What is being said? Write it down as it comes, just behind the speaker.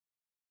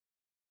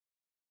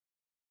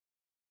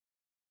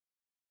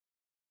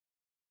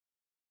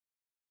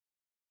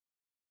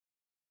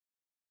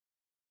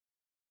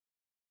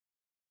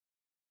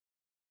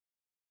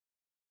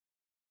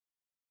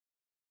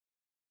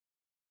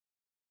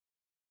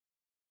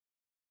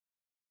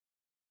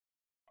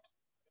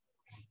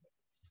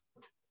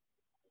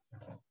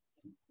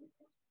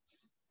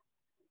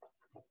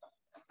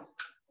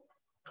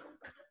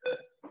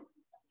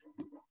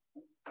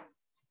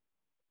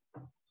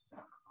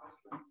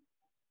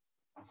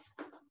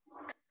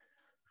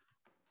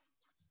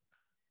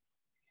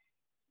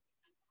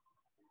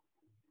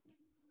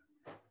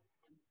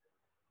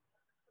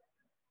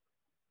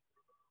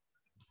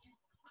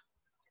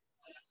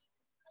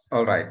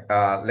All right.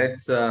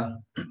 Let's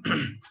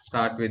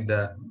start with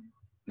the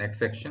next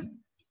section,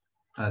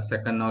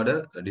 second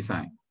order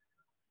design.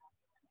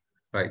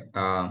 Right.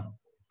 Now,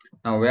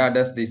 where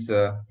does this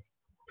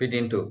fit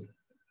into?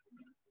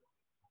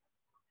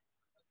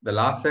 The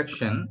last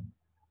section,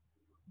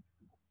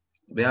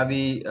 where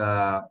we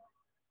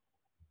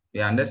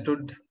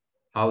understood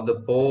how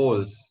the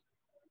poles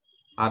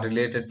are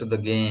related to the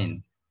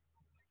gain.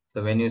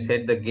 So when you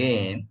set the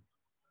gain,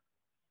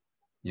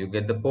 you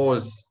get the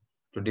poles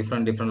to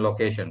different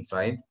locations,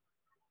 right?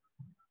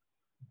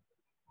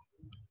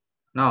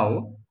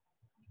 Now,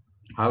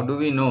 how do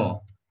we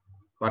know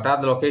what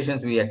are the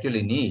locations we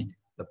actually need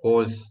the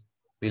poles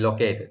be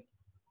located?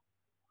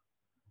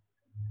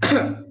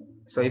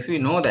 So if we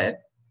know that,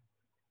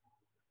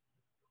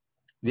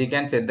 we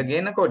can set the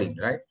gain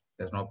accordingly, right?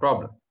 There's no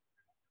problem.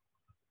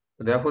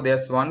 So therefore,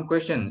 there's one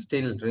question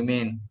still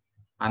remain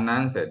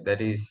unanswered.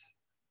 That is,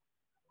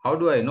 how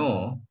do I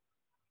know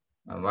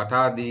what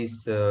are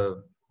these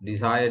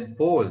desired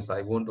poles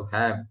I want to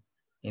have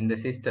in the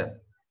system?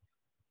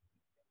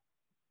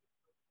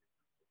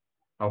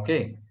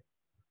 Okay.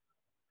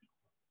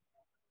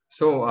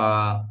 So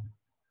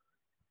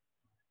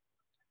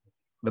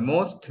the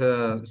most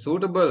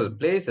suitable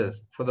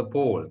places for the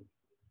pole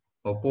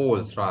or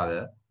poles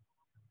rather,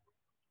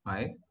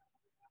 right,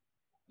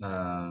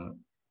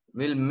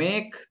 will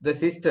make the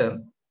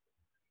system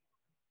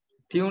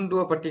tuned to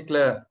a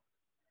particular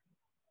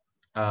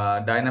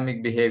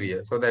dynamic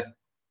behavior, so that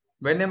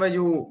whenever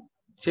you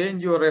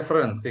change your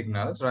reference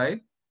signals, right,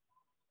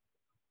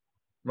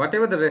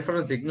 whatever the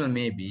reference signal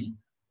may be,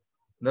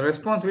 the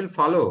response will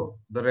follow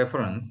the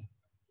reference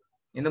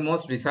in the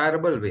most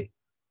desirable way.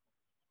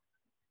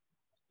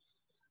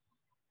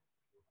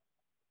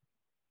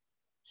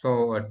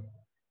 So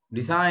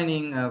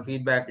designing a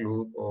feedback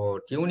loop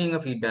or tuning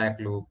a feedback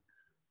loop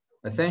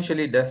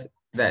essentially does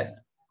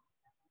that.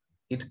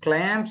 It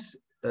clamps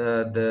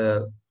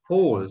the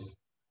poles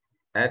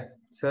at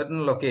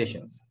certain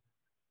locations.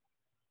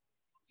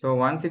 So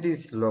once it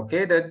is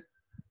located,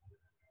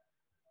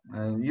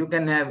 you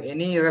can have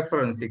any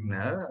reference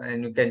signal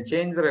and you can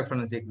change the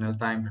reference signal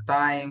time to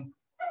time,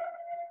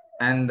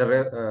 and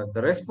the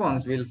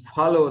response will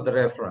follow the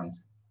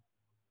reference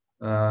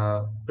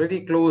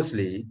pretty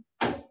closely,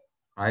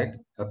 right,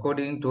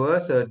 according to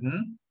a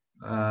certain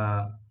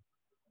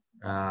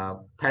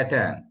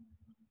pattern,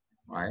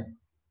 right?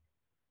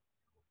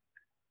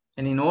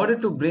 And in order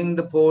to bring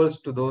the poles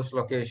to those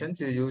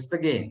locations, you use the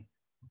gain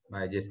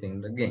by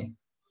adjusting the gain.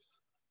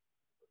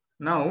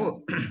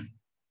 Now,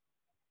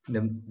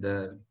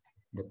 the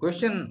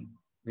question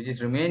which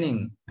is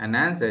remaining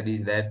unanswered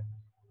is that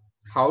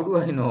how do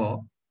I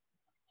know?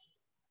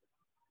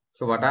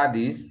 So what are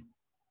these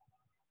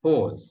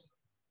poles?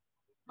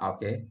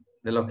 Okay,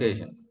 the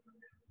locations.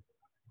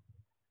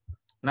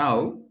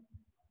 Now,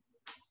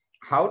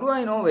 how do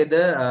I know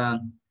whether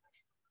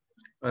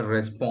a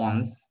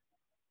response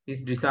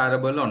is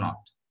desirable or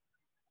not?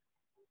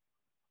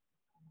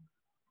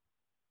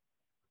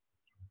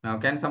 Now,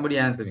 can somebody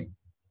answer me,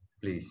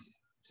 please?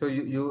 So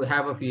you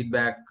have a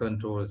feedback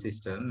control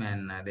system,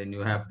 and then you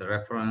have the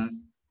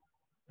reference,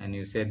 and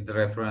you set the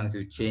reference,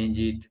 you change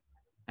it,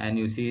 and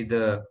you see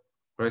the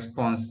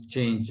response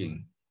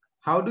changing.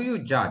 How do you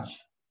judge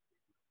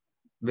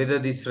whether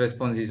this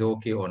response is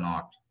okay or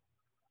not?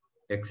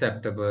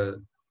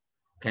 Acceptable,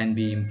 can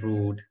be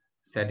improved,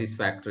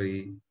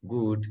 satisfactory,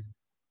 good,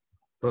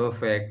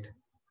 perfect,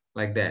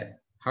 like that.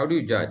 How do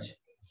you judge?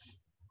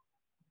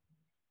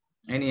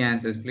 Any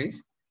answers,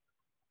 please?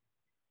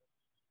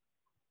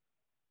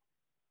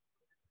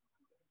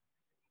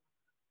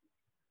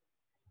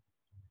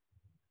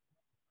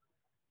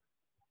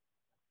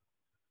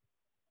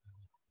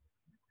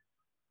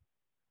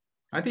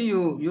 I think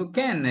you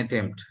can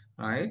attempt,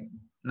 right?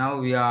 Now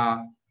we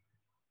are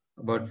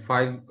about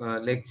 5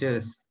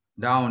 lectures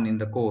down in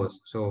the course,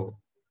 so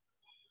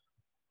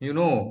you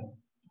know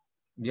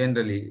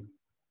generally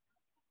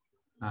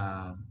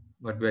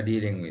what we're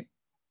dealing with.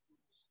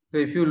 So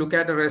if you look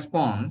at a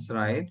response,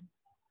 right,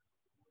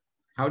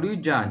 how do you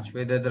judge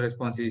whether the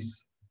response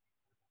is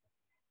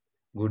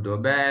good or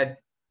bad,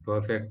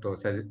 perfect or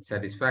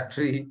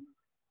satisfactory?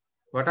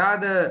 What are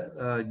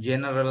the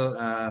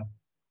general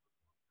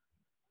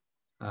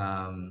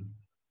um,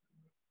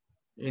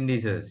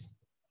 indices?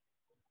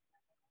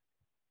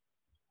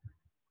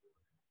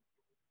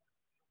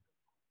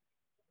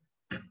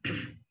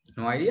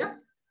 No idea?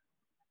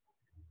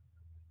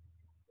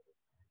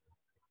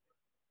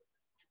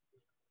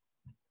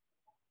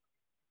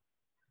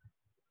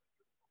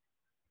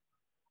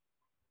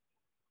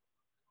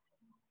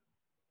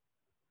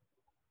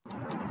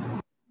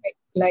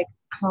 Like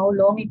how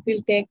long it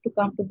will take to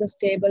come to the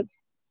stable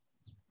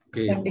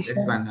Okay, that's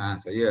condition. one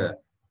answer. Yeah,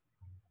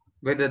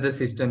 whether the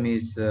system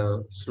is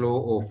slow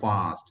or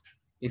fast.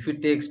 If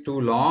it takes too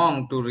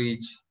long to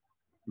reach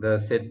the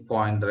set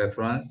point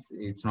reference,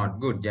 it's not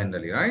good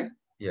generally, right?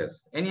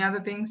 Yes. Any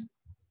other things?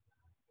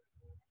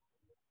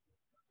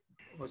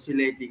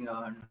 Oscillating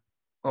on.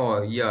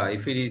 Oh, yeah,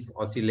 if it is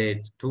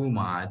oscillates too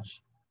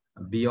much,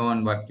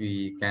 beyond what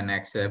we can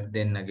accept,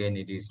 then again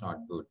it is not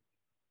good.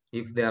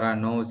 If there are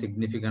no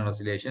significant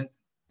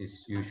oscillations,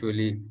 it's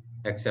usually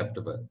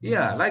acceptable.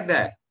 Yeah, like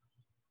that.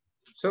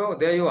 So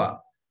there you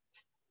are.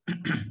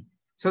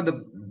 So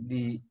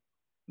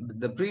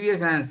the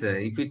previous answer,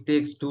 if it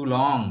takes too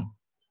long,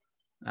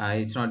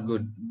 it's not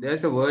good.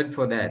 There's a word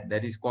for that.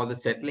 That is called the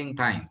settling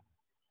time.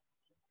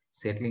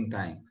 Settling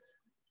time.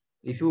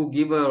 If you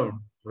give a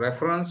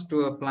reference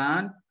to a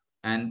plant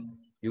and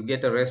you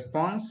get a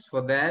response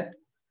for that,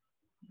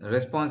 the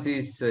response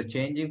is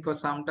changing for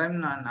some time,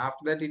 and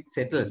after that it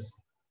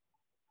settles.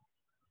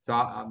 So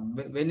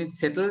when it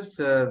settles,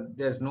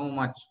 there's no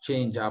much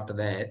change after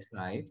that,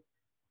 right?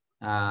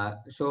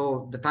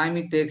 So the time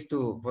it takes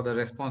for the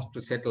response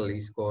to settle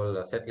is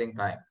called settling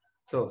time.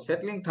 So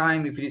settling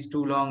time, if it is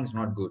too long, is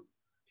not good.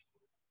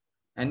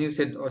 And you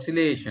said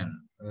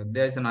oscillation.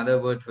 There's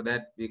another word for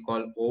that we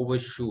call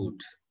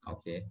overshoot.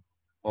 Okay,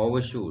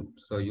 overshoot.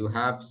 So you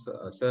have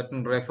a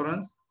certain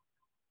reference,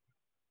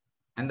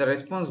 and the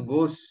response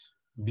goes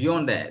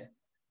beyond that.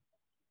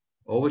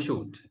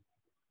 Overshoot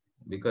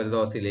because of the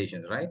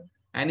oscillations, right?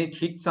 And it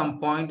hits some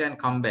point and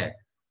come back.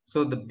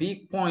 So the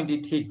peak point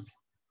it hits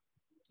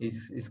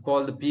is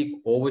called the peak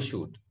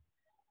overshoot.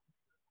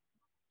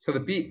 So the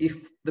peak,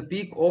 if the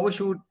peak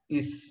overshoot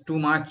is too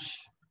much,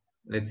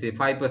 let's say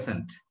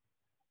 5%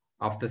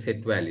 of the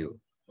set value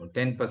or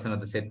 10% of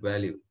the set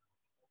value,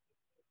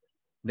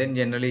 then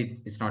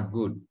generally it's not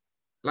good.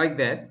 Like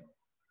that,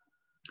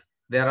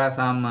 there are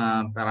some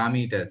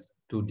parameters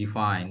to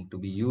define, to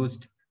be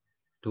used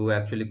to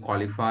actually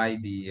qualify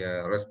the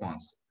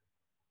response.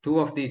 Two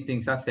of these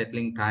things are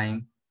settling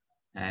time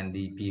and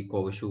the peak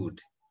overshoot.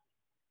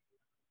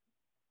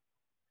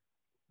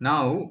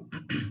 Now,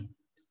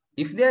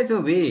 if there's a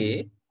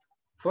way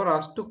for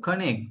us to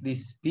connect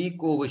this peak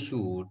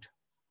overshoot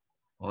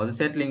or the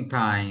settling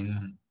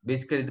time,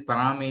 basically the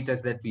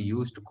parameters that we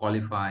use to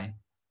qualify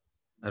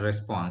a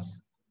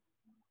response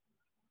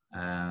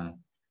uh,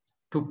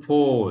 to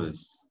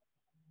poles,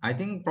 I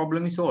think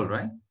problem is solved,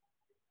 right?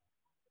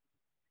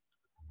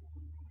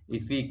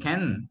 If we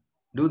can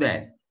do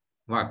that,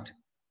 what?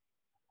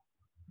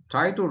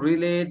 Try to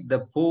relate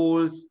the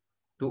poles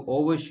to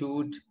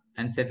overshoot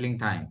and settling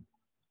time.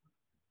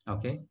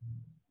 Okay,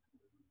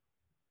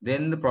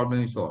 then the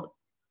problem is solved.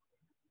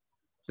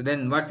 So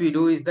then what we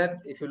do is that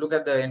if you look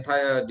at the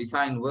entire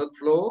design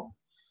workflow,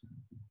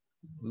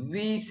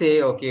 we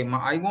say, okay,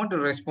 I want a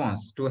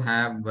response to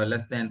have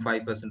less than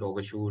 5%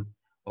 overshoot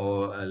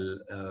or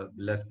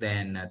less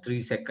than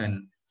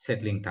 3-second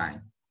settling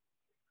time.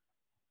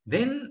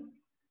 Then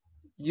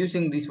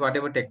using this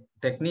whatever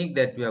technique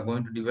that we are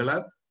going to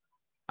develop,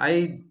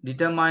 I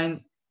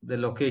determine the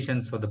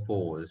locations for the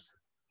poles.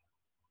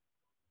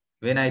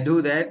 When I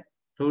do that,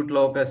 root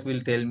locus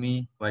will tell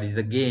me what is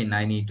the gain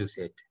I need to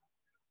set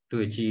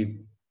to achieve,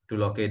 to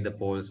locate the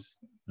poles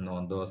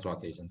on those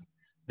locations.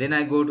 Then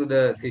I go to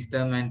the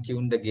system and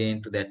tune the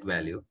gain to that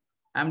value.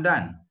 I'm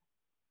done.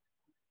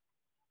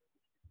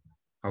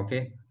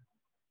 Okay.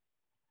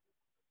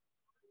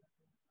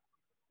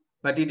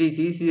 But it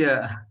is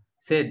easier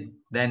said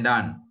than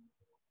done.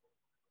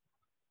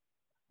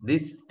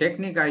 This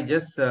technique I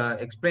just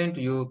explained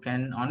to you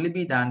can only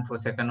be done for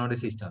second order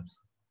systems.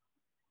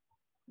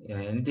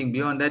 Anything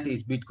beyond that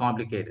is a bit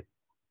complicated.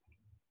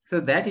 So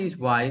that is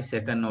why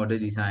second order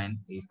design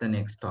is the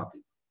next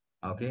topic.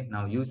 Okay,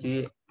 now you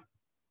see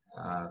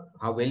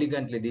how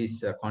elegantly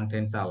these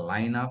contents are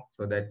lined up,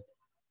 so that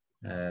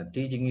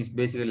teaching is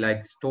basically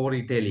like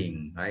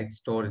storytelling, right?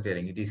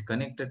 Storytelling. It is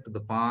connected to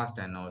the past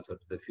and also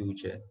to the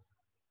future.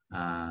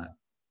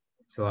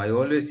 So I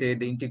always say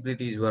the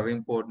integrity is very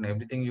important.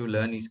 Everything you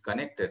learn is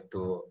connected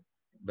to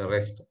the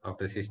rest of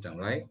the system,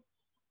 right?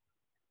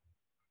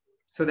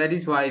 So that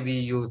is why we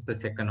use the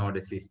second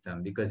order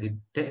system, because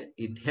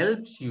it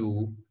helps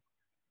you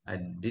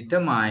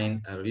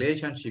determine a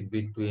relationship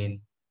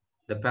between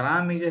the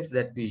parameters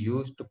that we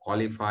use to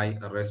qualify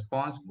a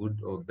response, good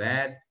or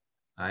bad,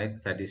 right?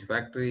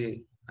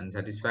 Satisfactory,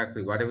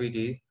 unsatisfactory, whatever it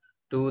is,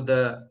 to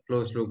the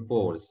closed loop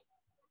poles,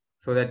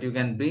 so that you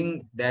can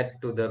bring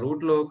that to the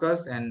root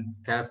locus and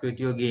calculate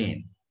your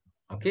gain.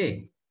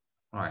 Okay,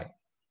 all right.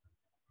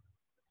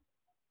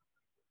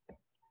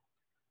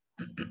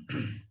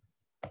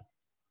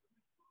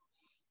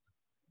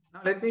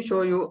 Now let me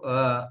show you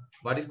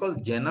what is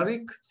called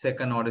generic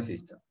second order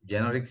system.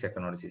 Generic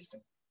second order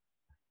system.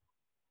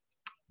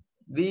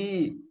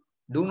 We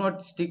do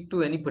not stick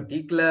to any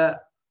particular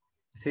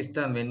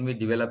system when we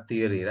develop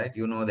theory, right?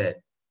 You know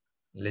that.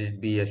 Let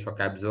it be a shock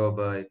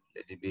absorber,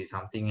 let it be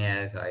something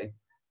else, right?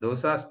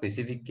 Those are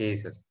specific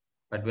cases.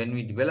 But when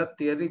we develop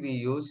theory, we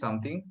use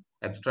something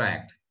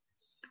abstract.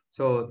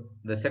 So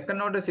the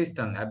second order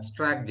system,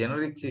 abstract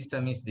generic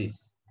system, is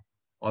this: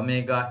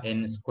 omega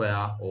n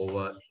square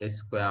over s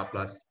square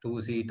plus 2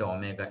 zeta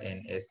omega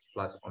n s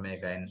plus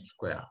omega n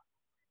square,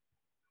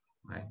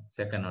 right?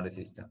 Second order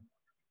system.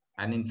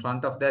 And in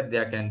front of that,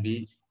 there can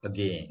be a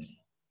gain.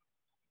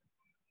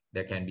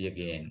 There can be a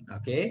gain,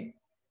 okay?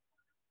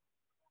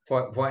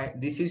 For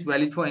this is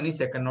valid for any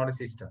second order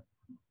system.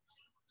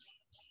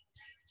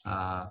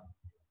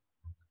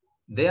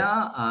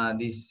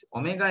 This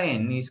omega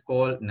n is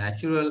called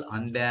natural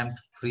undamped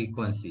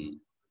frequency.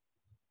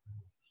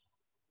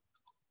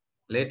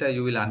 Later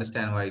you will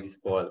understand why it is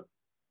called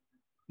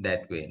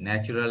that way,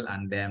 natural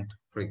undamped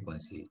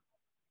frequency.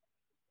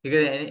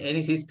 Because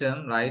any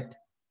system, right,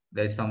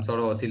 there's some sort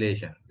of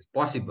oscillation. It's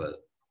possible,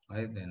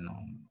 right? And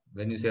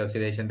when you say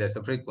oscillation, there's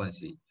a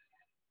frequency.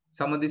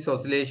 Some of these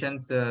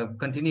oscillations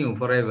continue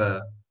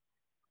forever,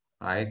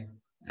 right?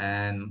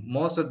 And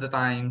most of the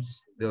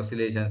times the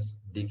oscillations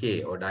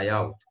decay or die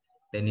out.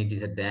 Then it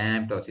is a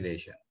damped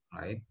oscillation,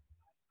 right?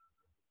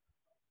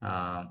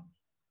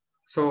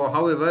 So,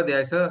 however,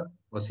 there's a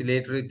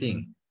oscillatory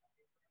thing,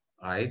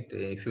 right?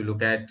 If you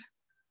look at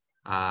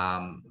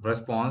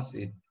response,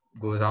 it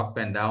goes up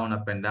and down,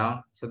 up and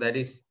down. So that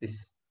is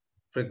this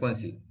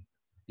frequency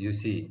you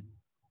see,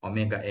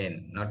 omega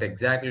n, not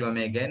exactly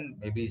omega n,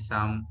 maybe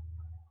some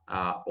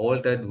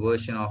altered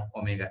version of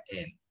omega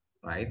n,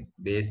 right?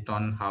 Based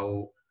on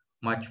how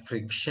much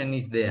friction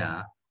is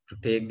there to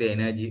take the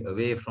energy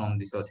away from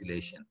this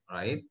oscillation,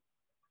 right?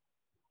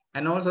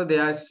 And also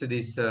there's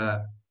this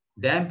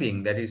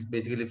damping, that is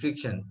basically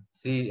friction.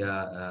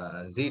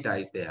 Zeta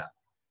is there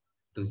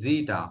to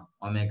zeta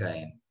omega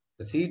n.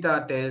 The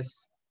zeta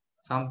tells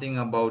something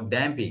about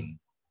damping,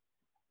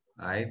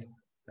 right?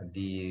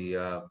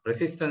 The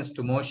resistance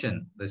to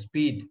motion, the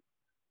speed,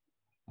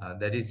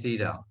 that is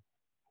zeta.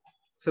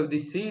 So the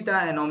zeta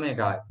and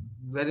omega,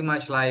 very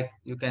much like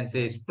you can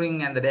say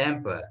spring and the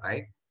damper,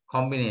 right?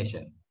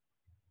 Combination.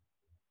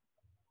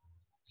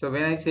 So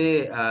when I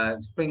say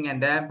spring and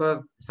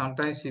damper,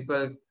 sometimes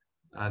people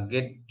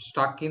get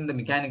stuck in the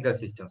mechanical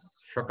systems,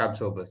 shock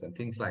absorbers and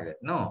things like that.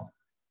 No,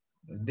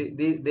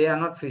 they are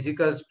not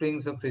physical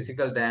springs or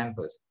physical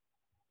dampers.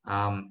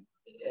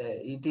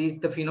 It is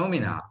the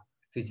phenomena,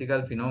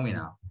 physical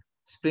phenomena.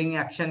 Spring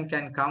action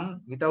can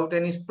come without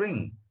any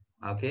spring,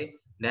 okay?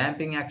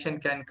 Damping action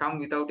can come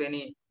without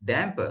any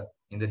damper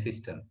in the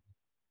system,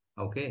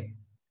 okay?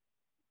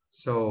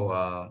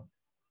 So,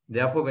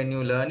 therefore, when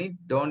you learn it,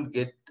 don't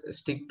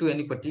stick to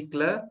any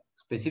particular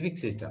specific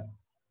system.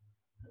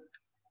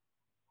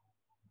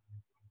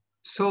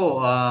 So,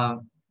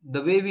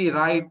 the way we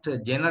write a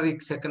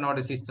generic second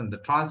order system, the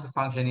transfer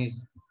function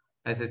is,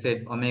 as I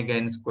said, omega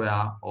n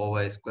square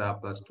over s square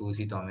plus 2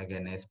 zeta omega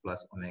n s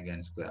plus omega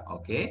n square,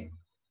 okay?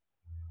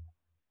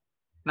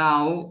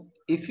 Now,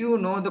 if you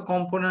know the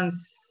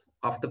components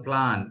of the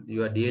plant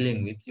you are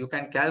dealing with, you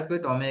can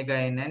calculate omega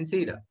n and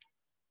zeta.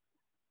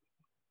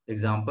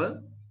 Example,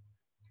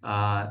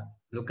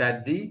 look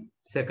at the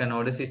second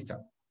order system,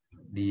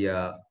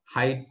 the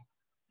height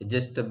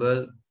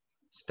adjustable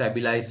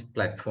stabilized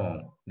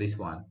platform, this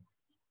one,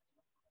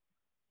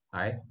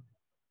 right?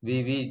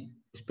 We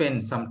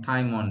spend some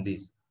time on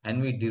this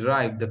and we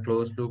derived the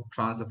closed loop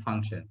transfer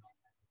function,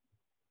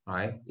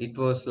 right? It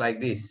was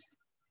like this.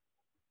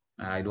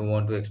 I don't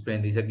want to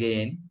explain this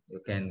again.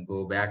 You can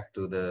go back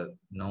to the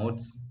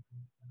notes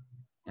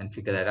and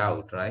figure that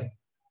out, right?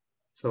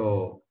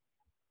 So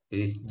it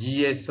is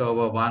GS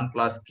over 1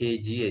 plus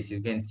KGS.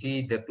 You can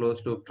see the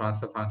closed loop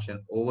transfer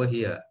function over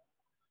here.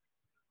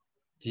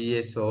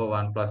 GS over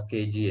 1 plus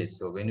KGS.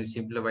 So when you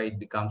simplify, it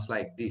becomes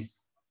like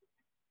this,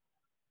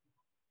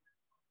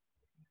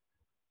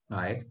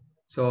 right?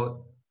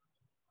 So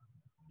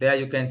there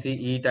you can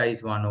see eta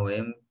is 1 over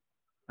m,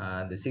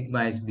 the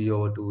sigma is b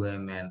over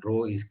 2m, and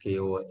rho is k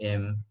over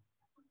m.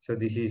 So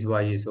this is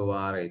ys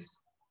over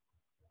rs,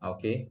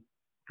 okay?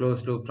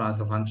 Closed loop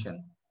transfer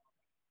function.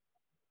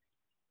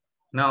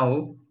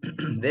 Now,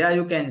 there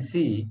you can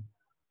see,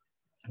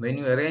 when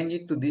you arrange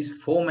it to this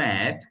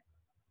format,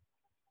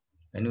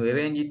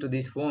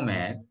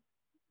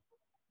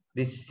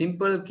 this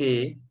simple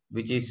K,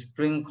 which is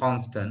spring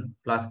constant,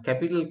 plus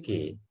capital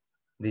K,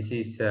 this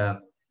is,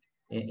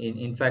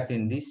 in fact,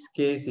 in this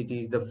case, it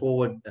is the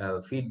forward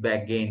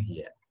feedback gain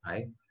here,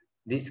 right?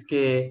 This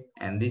K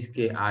and this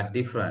K are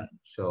different.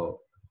 So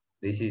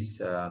this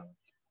is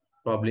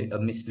probably a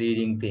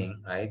misleading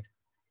thing, right?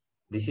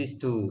 This is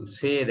to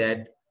say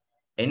that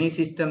any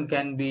system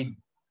can be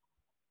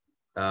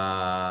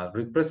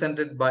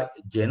represented by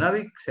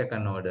generic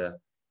second order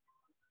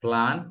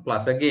plant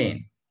plus a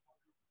gain.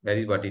 That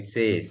is what it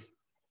says.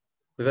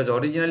 Because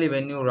originally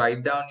when you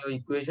write down your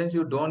equations,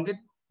 you don't get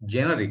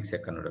generic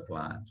second order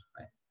plant,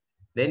 right?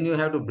 Then you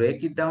have to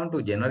break it down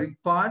to generic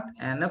part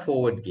and a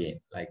forward gain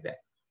like that.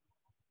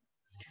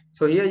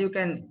 So here you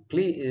can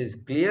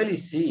clearly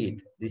see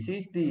it. This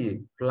is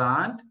the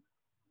plant,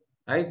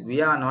 right?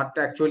 We are not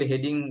actually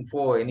heading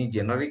for any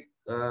generic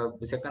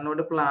second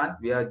order plant.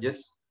 We are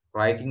just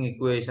writing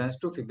equations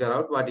to figure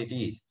out what it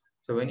is.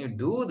 So when you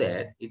do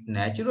that, it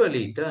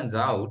naturally turns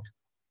out,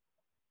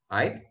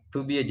 right,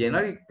 to be a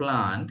generic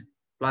plant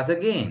plus a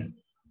gain.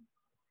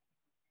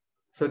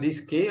 So this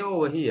K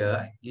over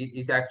here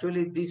is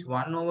actually this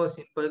 1 over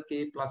simple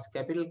K plus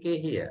capital K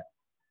here.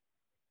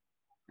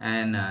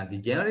 And the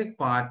generic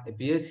part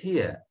appears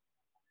here.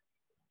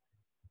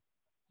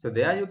 So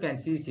there you can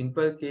see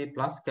simple K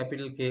plus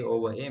capital K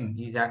over M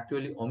is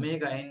actually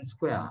omega n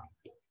square.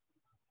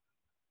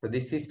 So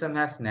this system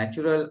has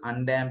natural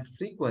undamped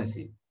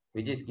frequency,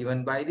 which is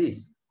given by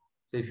this.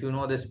 So if you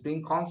know the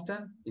spring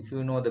constant, if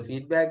you know the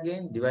feedback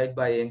gain, divide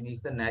by m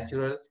is the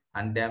natural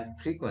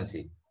undamped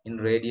frequency in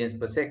radians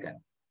per second.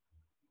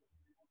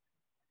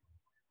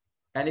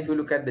 And if you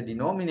look at the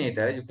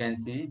denominator, you can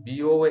see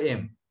B over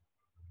m,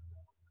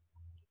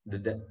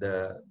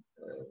 the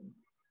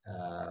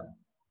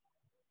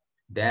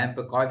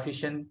damper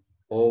coefficient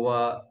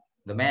over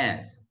the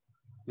mass,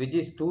 which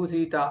is 2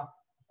 zeta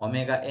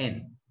omega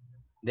n.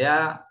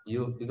 There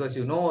you, because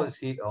you know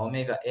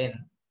omega n,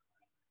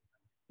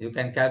 you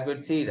can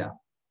calculate zeta,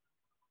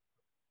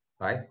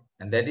 right?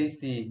 And that is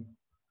the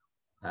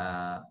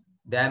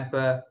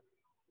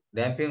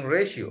damping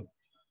ratio,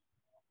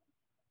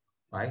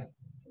 right?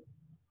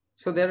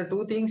 So there are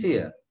two things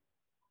here.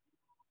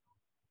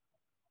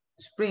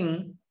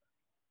 Spring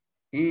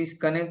is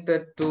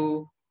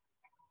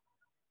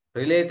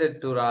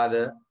related to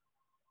rather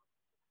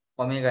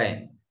omega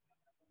n.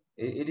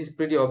 It is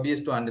pretty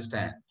obvious to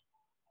understand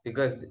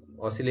because the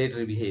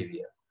oscillatory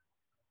behavior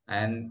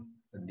and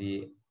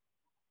the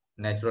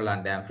natural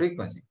undamped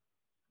frequency.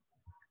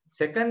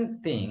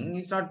 Second thing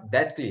is not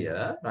that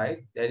clear, right?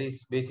 That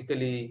is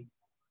basically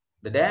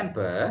the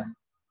damper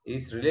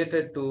is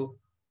related to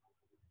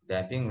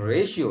damping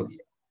ratio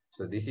here.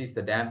 So this is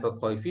the damper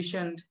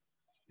coefficient.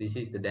 This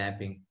is the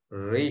damping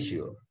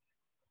ratio.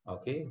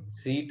 Okay,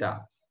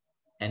 zeta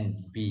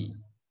and B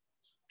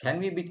can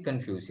be a bit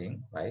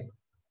confusing, right?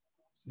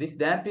 This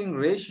damping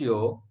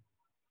ratio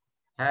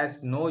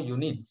has no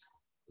units.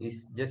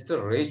 It's just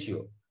a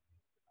ratio.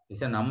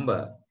 It's a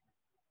number,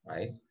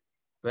 right?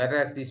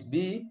 Whereas this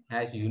B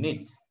has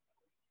units,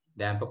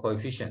 damper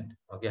coefficient.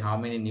 Okay, how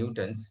many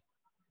newtons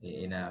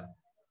in a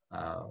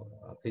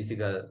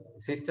physical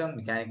system,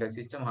 mechanical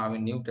system, how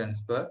many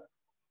newtons per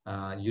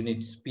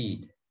unit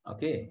speed.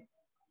 Okay.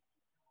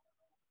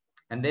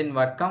 And then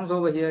what comes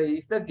over here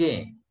is the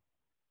gain.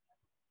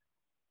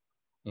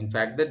 In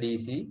fact, the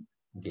DC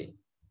gain.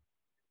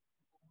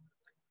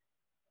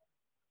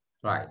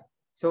 Right.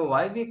 So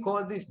why we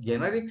call this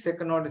generic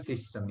second order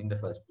system in the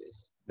first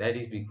place? That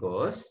is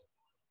because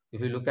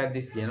if you look at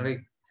this generic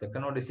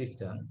second order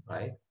system,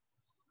 right?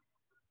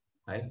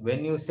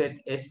 When you set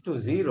S to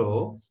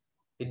 0,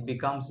 it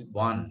becomes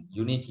 1,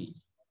 unity.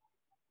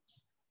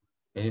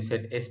 When you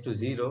set S to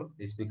 0,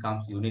 this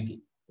becomes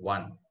unity,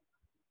 1.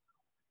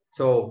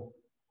 So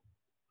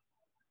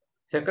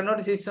second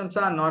order systems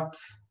are not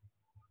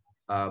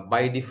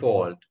by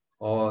default,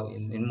 or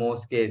in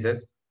most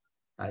cases,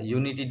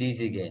 unity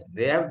DC gain.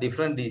 They have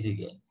different DC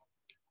gains.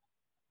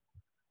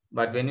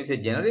 But when you say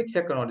generic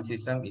second order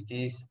system, it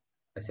is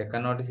a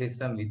second order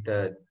system with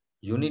a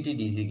unity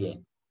DC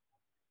gain.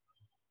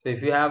 So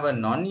if you have a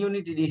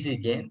non-unity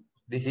DC gain,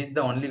 this is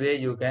the only way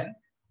you can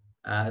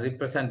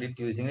represent it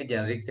using a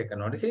generic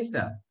second order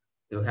system.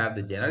 You have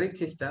the generic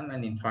system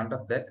and in front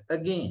of that a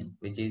gain,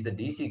 which is the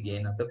DC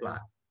gain of the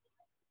plant.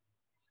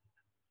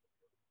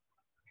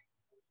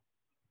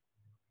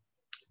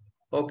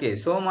 Okay,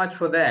 so much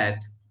for that.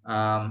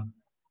 Now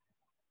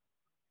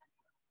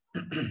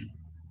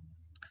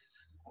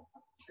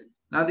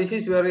this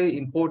is very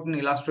important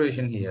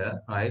illustration here,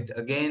 right?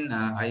 Again,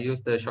 I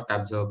use the shock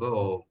absorber,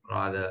 or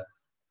rather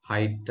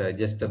height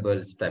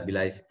adjustable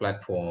stabilized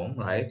platform,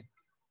 right?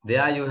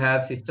 There you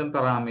have system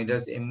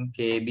parameters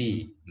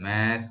MKB,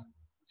 mass,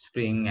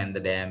 spring, and the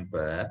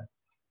damper.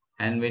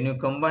 And when you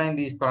combine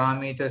these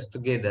parameters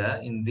together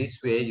in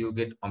this way, you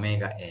get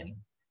omega n.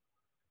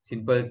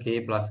 Simple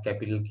K plus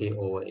capital K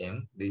over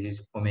M. This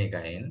is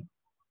omega n.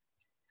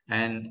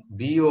 And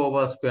B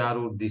over square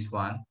root this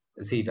one,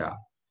 zeta,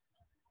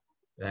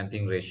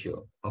 damping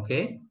ratio.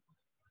 Okay.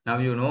 Now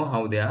you know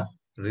how they are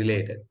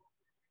related.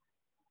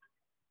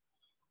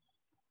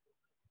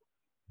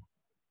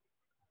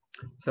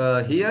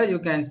 So here you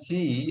can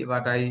see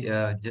what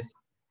I just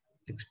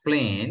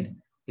explained.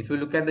 If you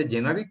look at the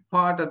generic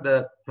part of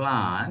the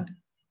plant,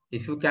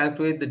 if you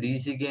calculate the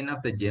DC gain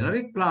of the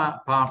generic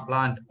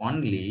plant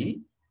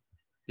only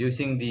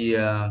using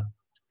the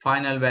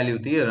final value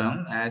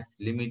theorem as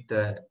limit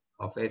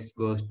of S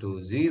goes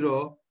to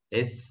 0,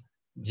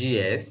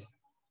 SGS,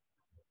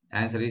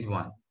 answer is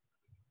 1.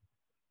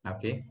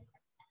 Okay.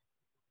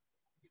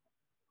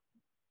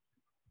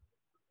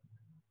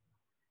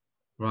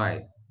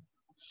 Right.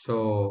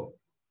 So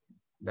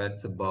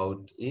that's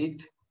about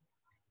it.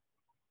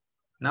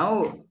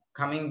 Now,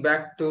 coming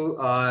back to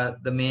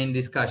the main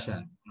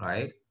discussion,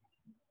 right?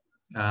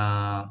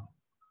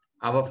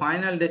 Our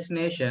final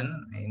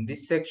destination in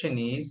this section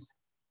is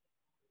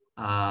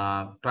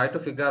try to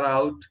figure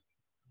out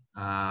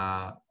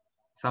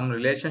some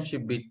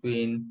relationship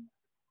between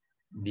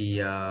the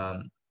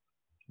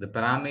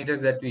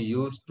parameters that we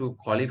use to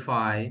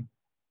qualify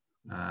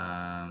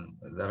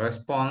the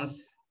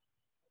response,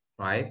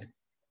 right?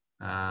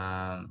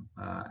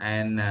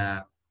 And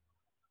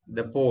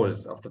the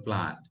poles of the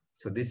plant.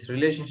 So this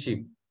relationship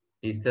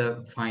is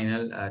the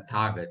final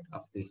target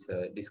of this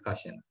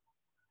discussion.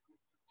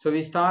 So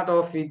we start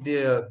off with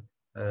the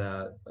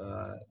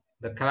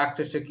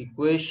characteristic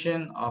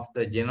equation of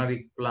the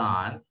generic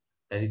plant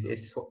that is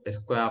s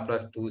square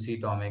plus 2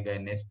 zeta omega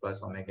n s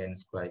plus omega n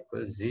square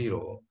equals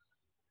 0.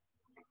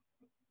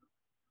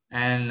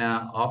 And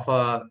of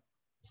a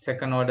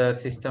second order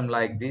system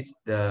like this,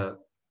 the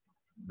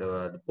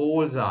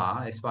poles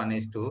are S1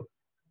 is to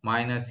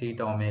minus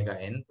zeta omega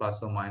n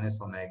plus or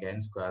minus omega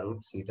n square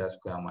root zeta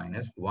square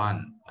minus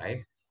 1,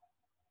 right?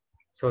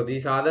 So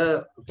these are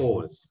the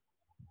poles.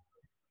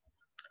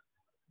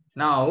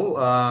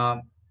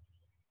 Now,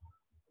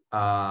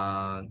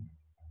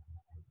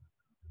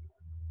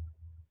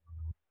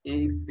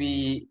 if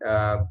we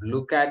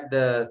look at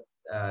the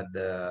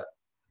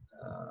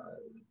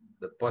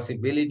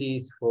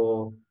possibilities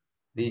for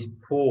these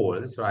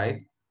poles,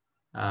 right?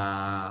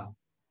 Now,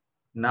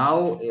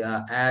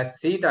 as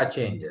theta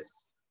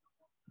changes,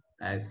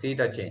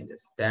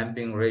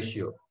 damping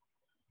ratio,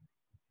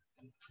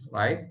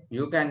 right?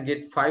 You can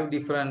get 5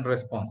 different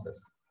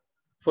responses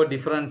for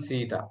different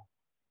theta.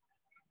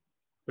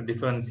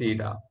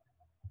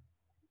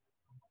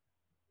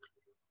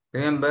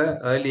 Remember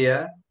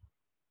earlier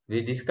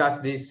we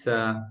discussed this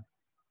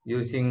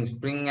using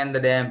spring and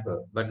the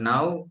damper, but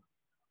now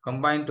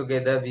combined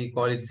together we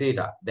call it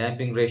theta,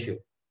 damping ratio.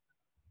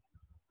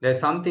 There's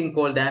something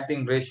called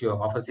damping ratio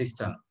of a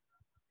system.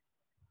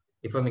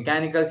 If a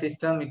mechanical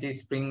system, it is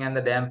spring and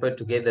the damper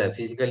together.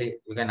 Physically,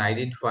 you can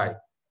identify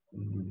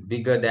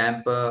bigger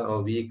damper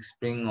or weak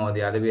spring or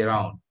the other way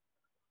around.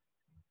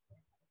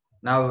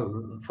 Now,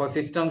 for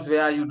systems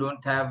where you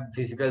don't have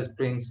physical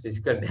springs,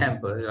 physical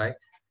dampers, right?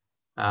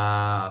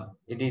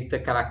 It is the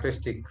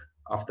characteristic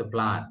of the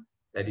plant,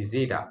 that is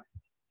zeta,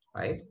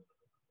 right?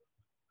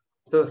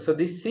 So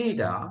this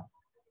zeta,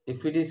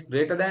 if it is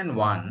greater than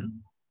 1,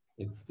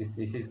 if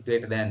this is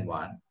greater than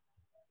 1,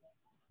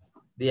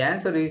 the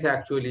answer is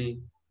actually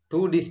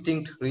 2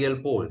 distinct real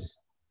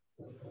poles.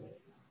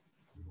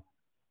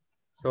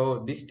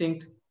 So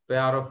distinct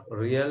pair of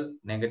real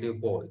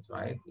negative poles,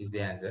 right, is the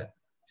answer.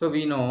 So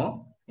we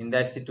know in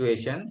that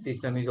situation,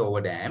 system is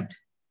overdamped,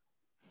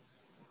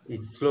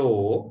 it's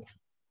slow,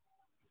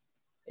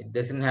 it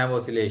doesn't have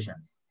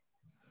oscillations.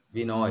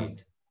 We know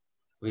it.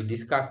 We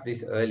discussed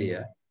this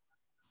earlier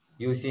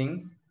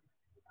using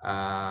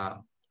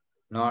not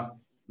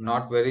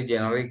very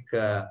generic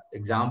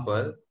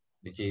example,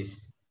 which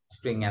is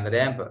spring and the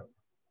damper.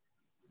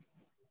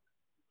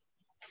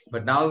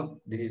 But now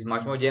this is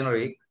much more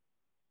generic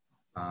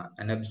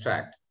and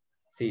abstract,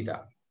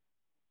 theta.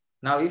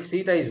 Now if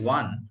theta is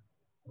 1,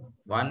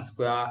 1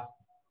 square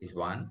is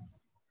 1,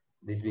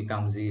 this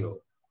becomes 0.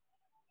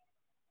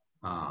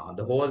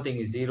 The whole thing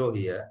is 0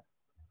 here.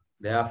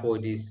 Therefore,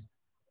 it is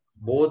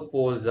both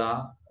poles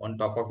are on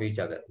top of each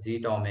other,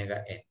 zeta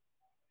omega n.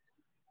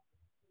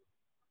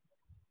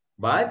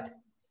 But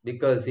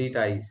because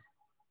zeta is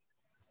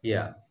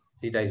here,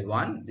 zeta is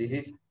 1, this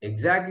is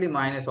exactly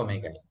minus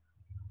omega n.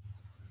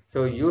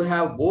 So you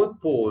have both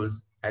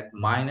poles at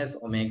minus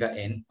omega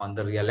n on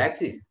the real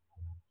axis.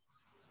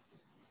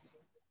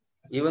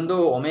 Even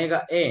though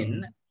omega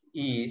n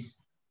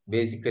is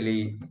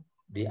basically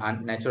the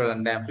natural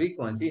undamped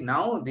frequency,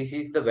 now this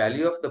is the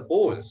value of the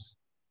poles,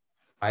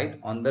 right,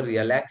 on the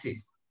real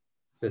axis.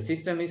 The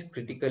system is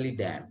critically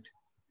damped.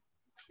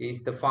 It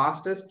is the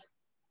fastest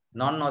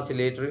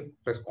non-oscillatory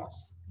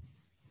response.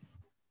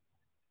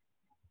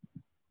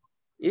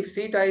 If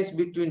theta is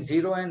between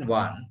 0 and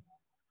 1,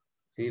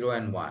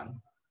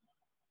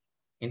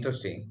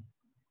 interesting,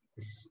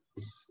 is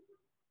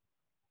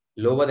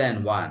lower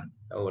than 1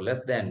 or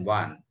less than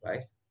 1,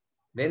 right?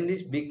 Then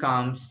this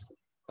becomes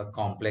a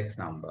complex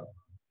number,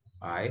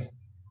 right?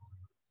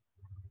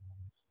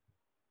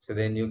 So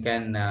then you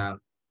can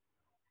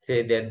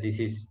say that this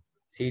is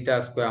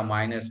theta square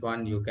minus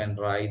 1, you can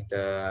write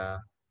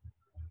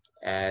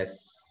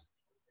as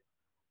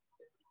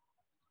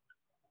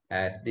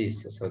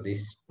this. So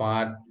this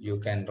part you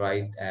can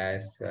write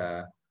as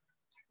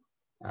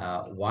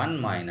 1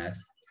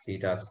 minus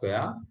theta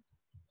square,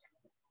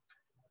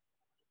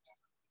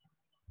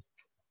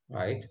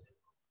 right?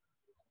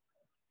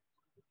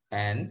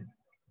 And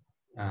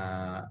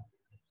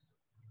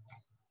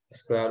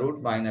square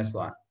root minus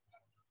 1.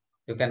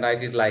 You can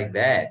write it like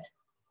that,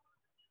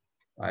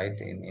 right?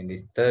 In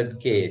this third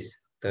case,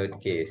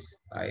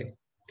 right?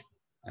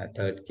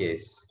 Third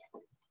case.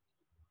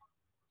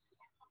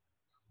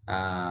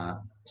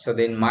 So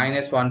then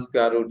minus 1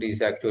 square root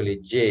is actually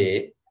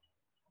j.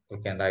 You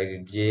can write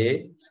it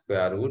j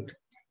square root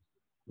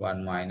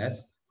 1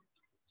 minus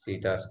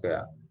theta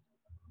square,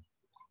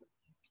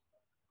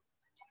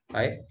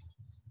 right?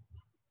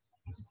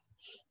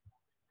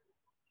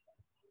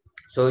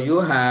 So you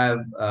have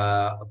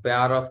a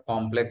pair of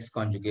complex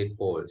conjugate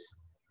poles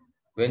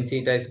when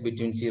theta is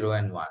between 0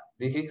 and 1.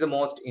 This is the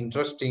most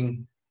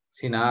interesting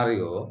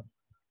scenario.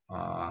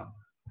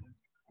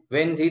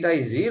 When theta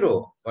is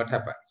 0, what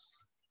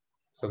happens?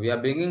 So we are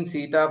bringing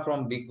theta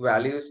from big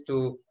values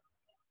to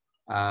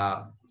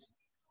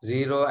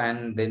 0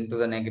 and then to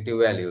the negative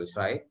values,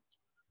 right?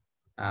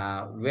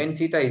 When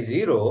theta is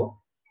 0,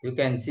 you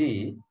can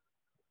see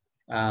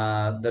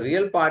the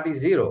real part is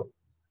 0.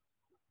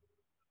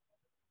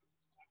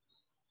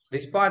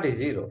 This part is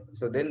 0.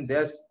 So then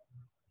there's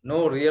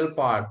no real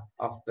part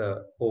of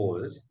the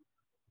poles,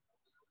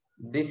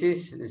 this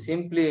is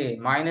simply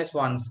minus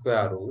 1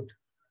 square root,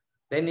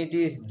 then it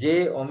is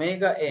j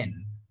omega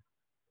n,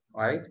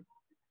 right?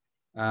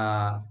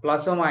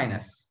 Plus or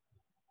minus.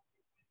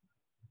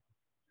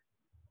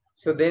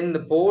 So then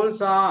the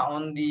poles are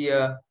on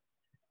the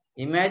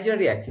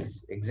imaginary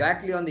axis,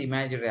 exactly on the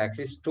imaginary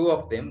axis, two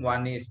of them,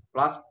 one is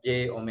plus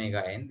j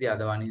omega n, the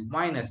other one is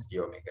minus j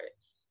omega n.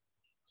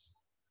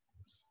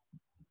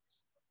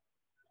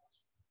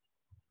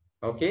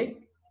 Okay?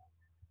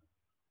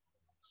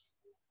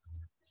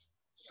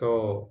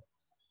 So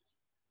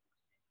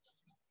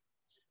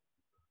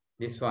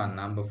this one,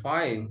 number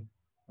 5,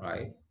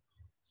 right?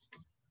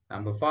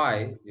 Number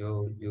 5,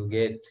 you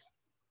get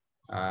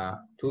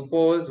two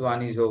poles,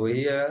 one is over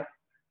here,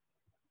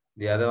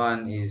 the other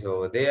one is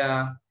over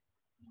there,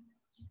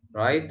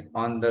 right?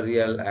 On the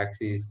real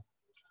axis,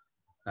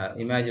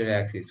 imaginary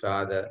axis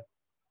rather,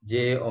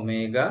 j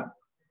omega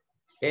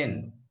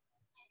n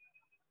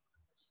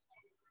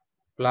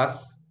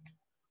plus,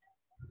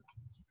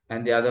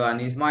 and the other one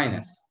is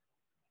minus.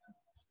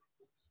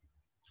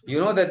 You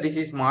know that this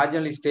is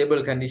marginally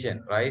stable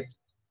condition, right?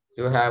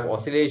 You have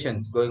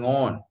oscillations going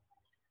on.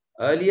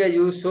 Earlier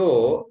you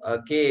saw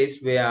a case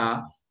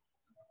where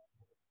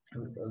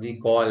we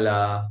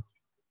call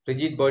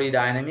rigid body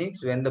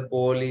dynamics when the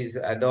pole is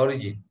at the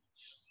origin.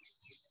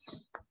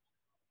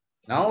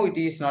 Now it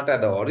is not at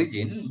the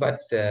origin,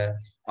 but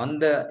on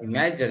the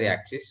imaginary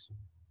axis,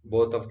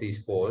 both of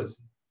these poles,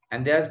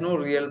 and there's no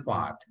real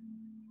part.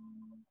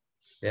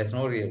 There's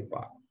no real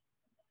part.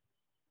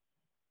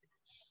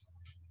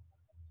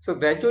 So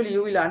gradually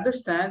you will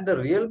understand the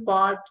real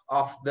part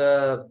of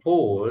the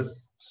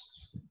poles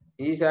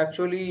is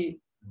actually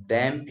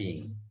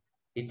damping.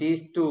 It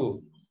is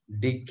to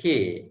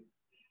decay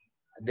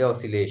the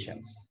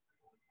oscillations,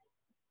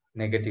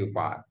 negative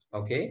part,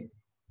 okay?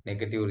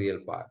 Negative real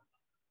part.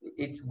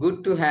 It's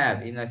good to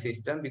have in a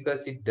system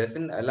because it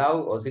doesn't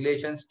allow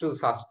oscillations to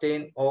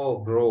sustain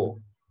or grow.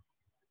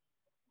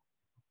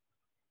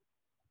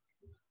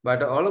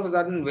 But all of a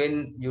sudden,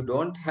 when you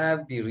don't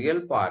have the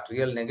real part,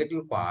 real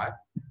negative part,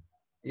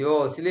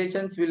 your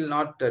oscillations will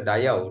not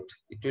die out.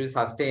 It will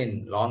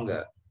sustain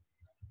longer.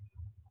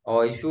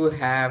 Or if you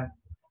have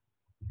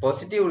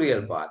positive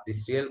real part,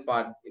 this real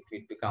part, if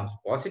it becomes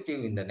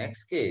positive in the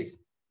next case,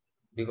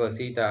 because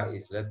theta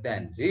is less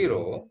than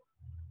 0,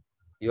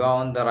 you are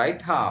on the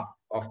right half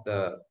of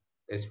the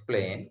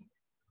S-plane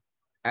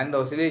and the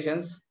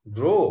oscillations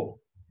grow.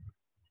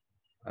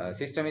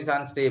 System is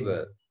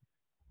unstable.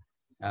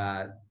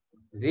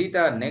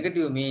 Zeta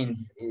negative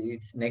means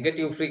it's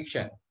negative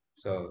friction.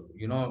 So,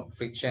 you know,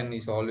 friction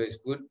is always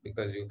good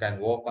because you can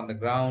walk on the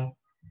ground,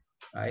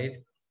 right?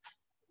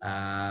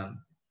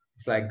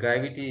 It's like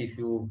gravity. If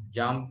you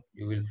jump,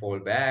 you will fall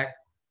back.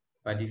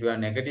 But if you have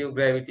negative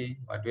gravity,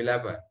 what will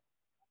happen?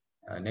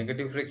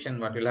 Negative friction,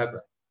 what will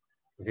happen?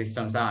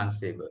 Systems are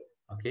unstable.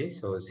 Okay,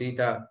 so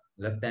zeta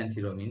less than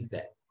 0 means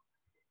that.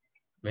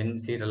 When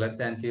zeta less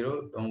than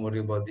 0, don't worry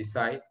about this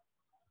side.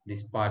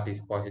 This part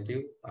is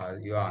positive,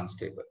 you are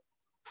unstable.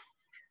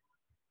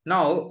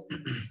 Now,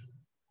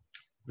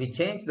 we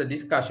change the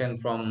discussion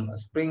from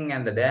spring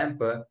and the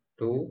damper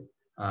to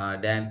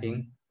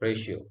damping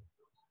ratio.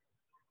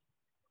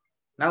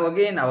 Now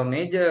again, our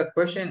major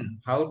question,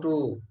 how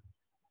to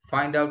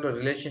find out a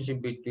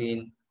relationship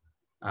between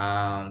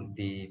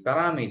the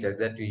parameters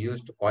that we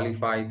use to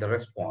qualify the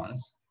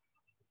response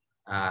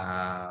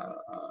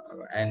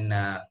and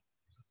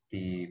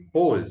the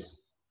poles,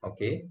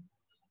 okay?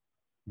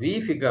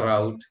 We figure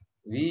out,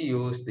 we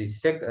use the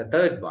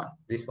third one,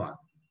 this one,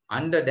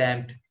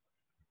 underdamped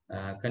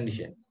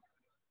condition,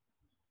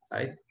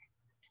 right?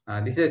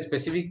 This is a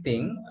specific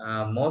thing.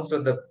 Most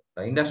of the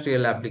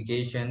industrial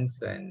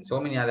applications and so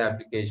many other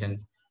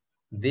applications,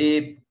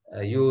 they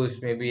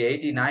use maybe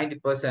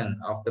 80–90%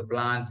 of the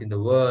plants in the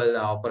world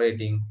are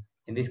operating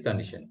in this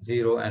condition,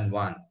 0 and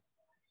 1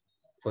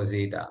 for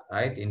zeta,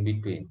 right, in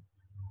between.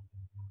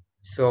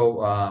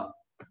 So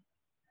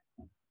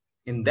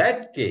in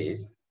that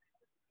case,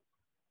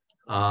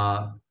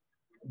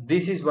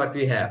 this is what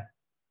we have.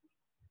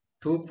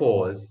 Two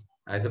poles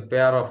as a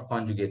pair of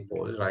conjugate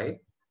poles, right?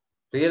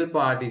 Real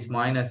part is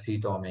minus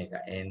theta omega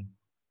n.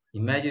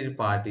 Imaginary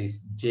part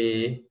is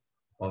j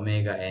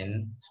omega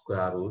n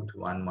square root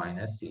 1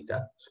 minus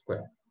theta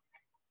square.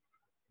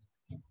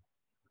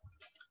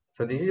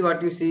 So this is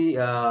what you see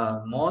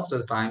most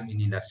of the time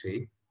in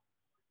industry,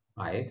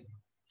 right?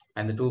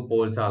 And the two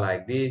poles are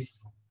like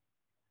this,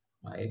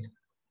 right?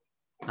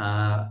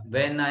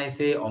 When I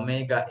say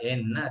omega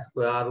n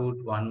square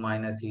root 1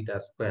 minus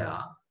theta square,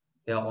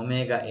 the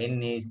omega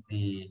n is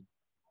the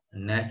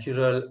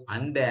natural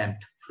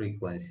undamped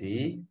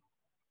frequency,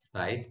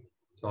 right?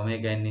 So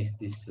omega n is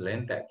this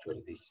length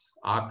actually, this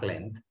arc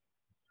length,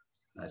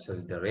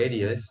 sorry, the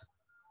radius.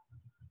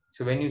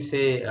 So when you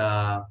say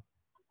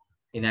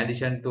in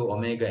addition to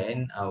omega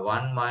n,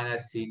 1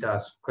 minus theta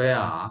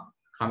square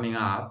coming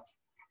up,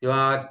 you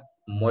are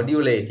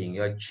modulating,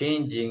 you are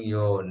changing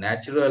your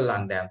natural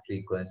undamped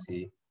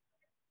frequency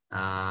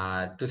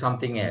to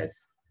something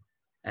else.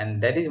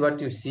 And that is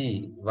what you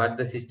see, what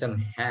the system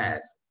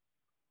has.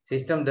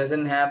 System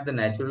doesn't have the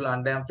natural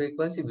undamped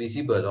frequency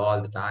visible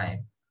all the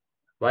time.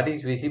 What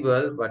is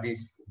visible, what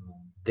is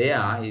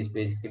there is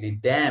basically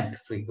damped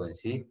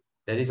frequency,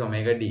 that is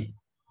omega d.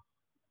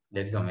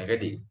 That is omega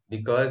d,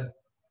 because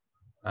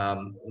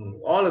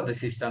all of the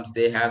systems,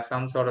 they have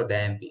some sort of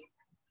damping.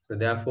 So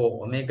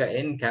therefore, omega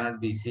n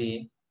cannot be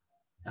seen.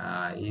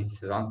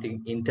 It's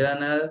something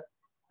internal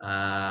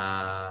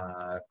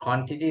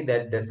quantity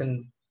that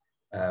doesn't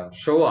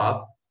show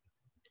up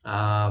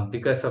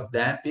because of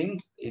damping.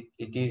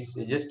 It is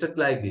just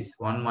like this,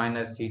 1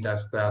 minus theta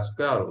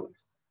square root.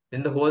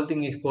 Then the whole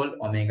thing is called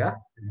omega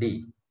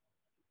d.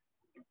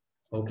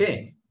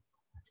 Okay.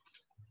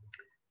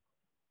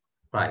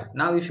 Right.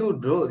 Now, if you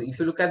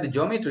look at the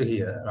geometry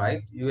here,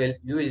 right, you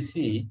will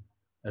see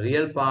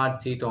real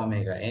part theta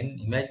omega n,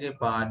 imaginary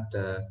part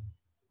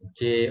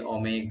j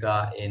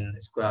omega n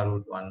square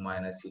root 1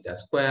 minus theta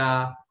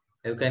square.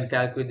 You can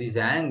calculate this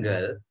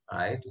angle,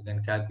 right? You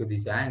can calculate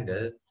this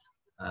angle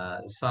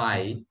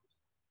psi.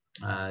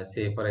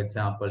 Say for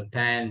example,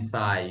 tan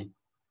psi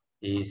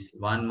is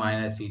 1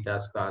 minus theta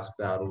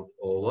square root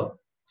over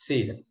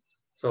theta.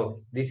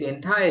 So this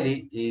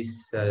entirely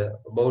is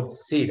about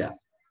theta.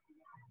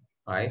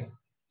 Right?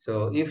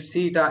 So if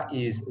theta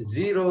is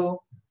 0,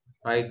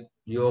 right,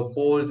 your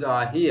poles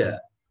are here.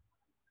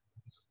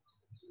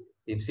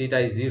 If theta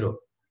is 0,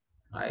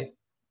 right,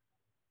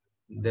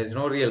 there's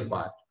no real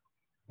part.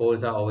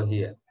 Poles are over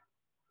here.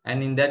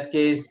 And in that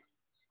case,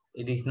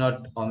 it is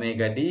not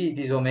omega d, it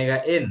is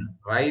omega n,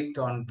 right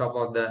on top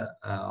of the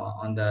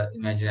on the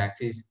imaginary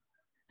axis.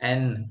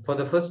 And for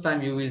the first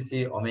time, you will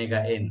see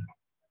omega n.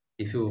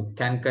 If you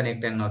can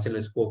connect an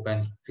oscilloscope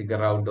and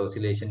figure out the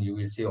oscillation, you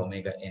will see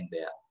omega n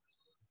there.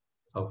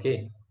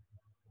 Okay.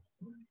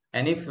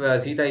 And if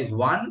theta is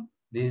 1,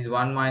 this is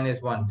 1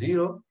 minus 1,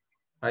 0,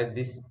 right?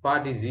 This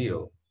part is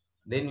 0.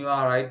 Then you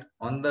are right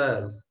on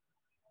the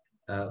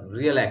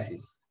real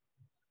axis,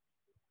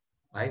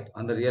 right?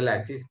 On the real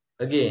axis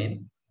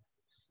again,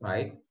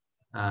 right?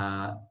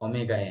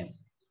 Omega n.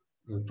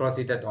 You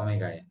proceed at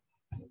omega n.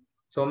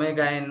 So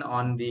omega n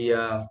on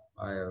the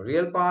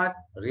real part,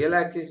 real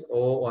axis,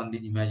 or on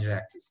the imaginary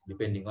axis,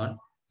 depending on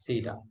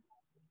theta.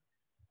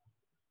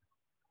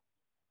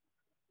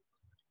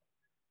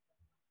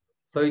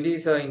 So it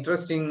is an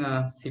interesting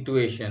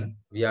situation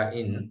we are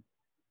in.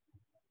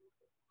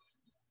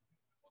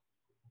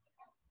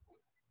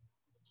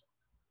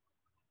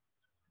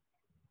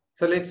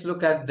 So let's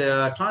look at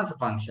the transfer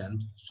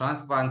function.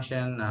 Transfer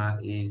function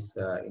is,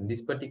 in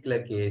this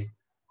particular case,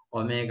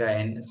 omega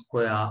n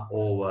square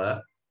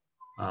over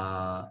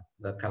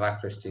the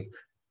characteristic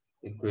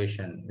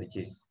equation, which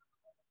is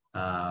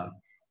s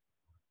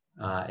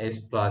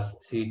plus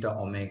theta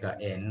omega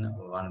n,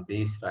 one of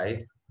these,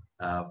 right,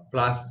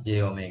 plus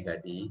j omega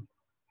d.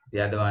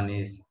 The other one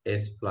is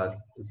s plus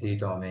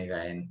theta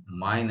omega n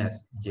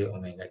minus j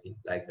omega d,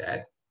 like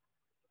that.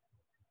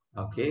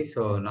 Okay,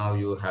 so now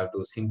you have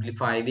to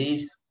simplify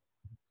these.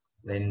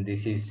 Then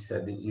this is,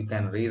 you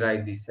can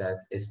rewrite this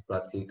as s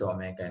plus theta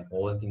omega and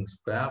whole thing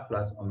square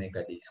plus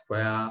omega d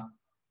square,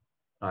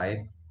 right?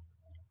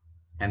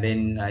 And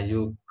then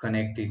you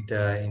connect it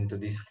into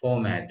this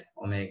format,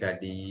 omega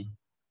d.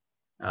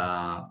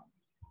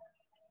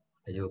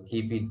 You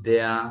keep it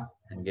there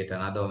and get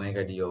another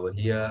omega d over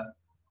here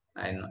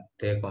and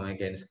take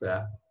omega n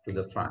square to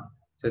the front.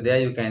 So there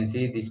you can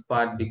see this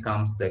part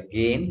becomes the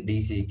gain,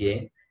 DC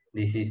gain.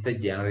 This is the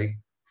generic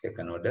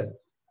second order.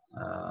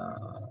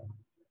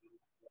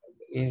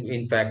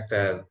 In fact,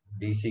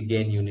 DC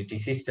gain unity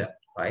system,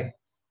 right?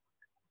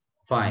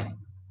 Fine.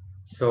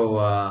 So,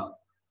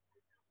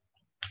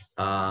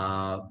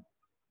 all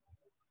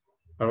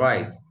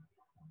right.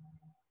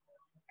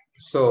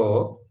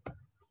 So,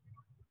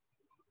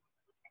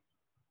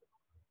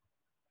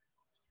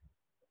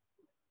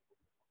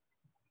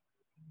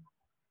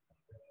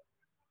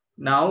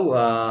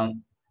 now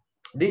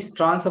this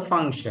transfer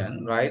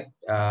function, right?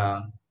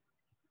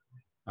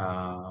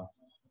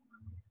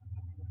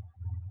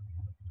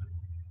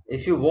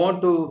 If you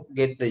want to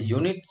get the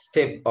unit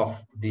step of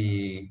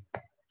the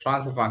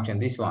transfer function,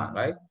 this one,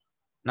 right?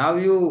 Now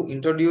you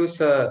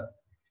introduce a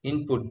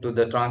input to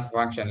the transfer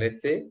function.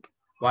 Let's say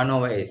 1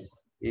 over s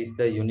is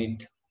the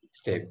unit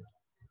step.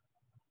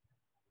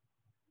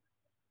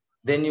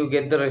 Then you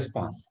get the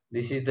response.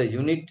 This is the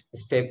unit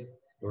step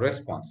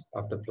response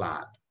of the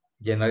plant,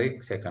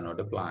 generic second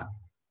order plant.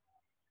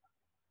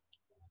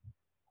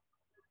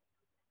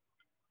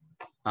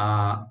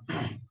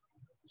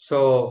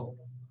 So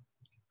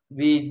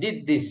we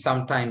did this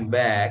some time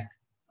back,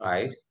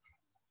 right?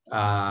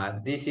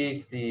 This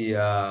is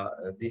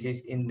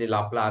in the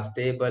Laplace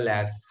table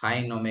as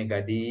sine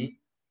omega d.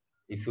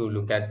 If you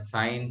look at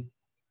sine,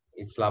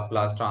 its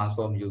Laplace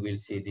transform, you will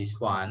see this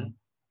one.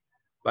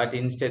 But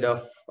instead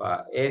of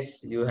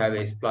s, you have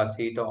s plus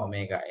theta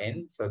omega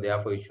n. So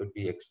therefore, it should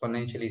be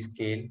exponentially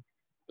scaled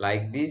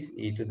like this,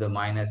 e to the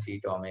minus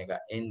theta omega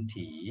nt,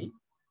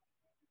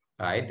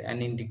 right?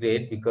 And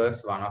integrate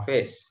because 1 of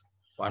s,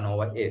 1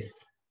 over s.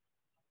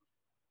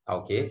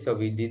 Okay, so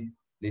we did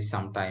this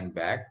some time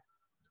back.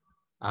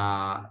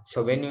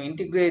 So when you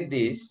integrate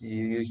this,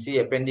 you see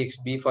appendix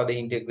B for the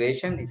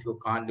integration. If you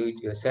can't do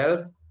it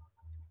yourself,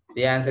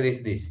 the answer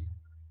is this.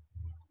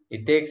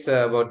 It takes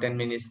about 10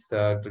 minutes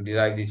to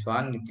derive this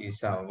one. It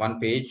is one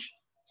page,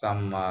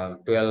 some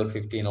 12,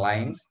 15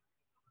 lines,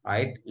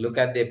 right? Look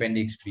at the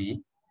appendix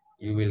B,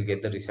 you will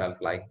get the result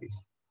like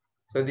this.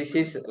 So this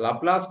is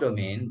Laplace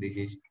domain, this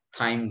is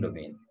time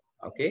domain,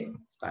 okay?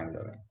 It's time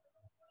domain.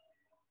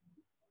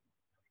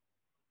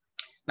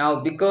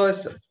 Now,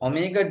 because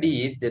omega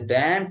d, the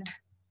damped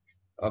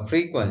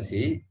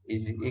frequency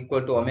is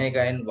equal to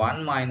omega n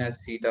 1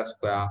 minus theta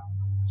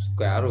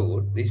square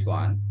root, this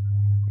one,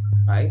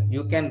 right?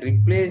 You can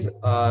replace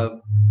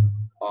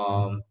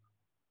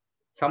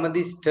some of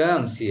these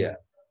terms here.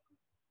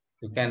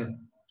 You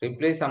can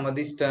replace some of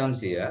these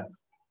terms here.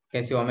 You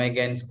can see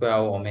omega n square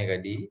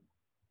omega d,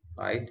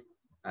 right?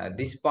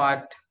 This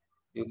part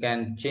you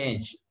can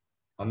change.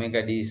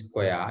 Omega d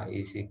square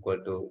is equal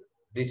to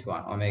this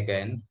one, omega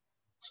n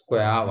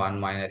square 1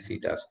 minus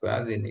theta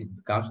square, then it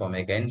becomes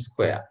omega n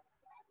square,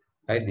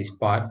 right? This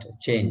part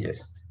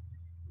changes.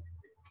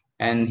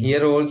 And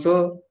here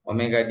also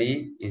omega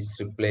d is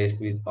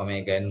replaced with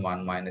omega n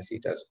 1 minus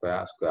theta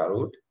square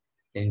root,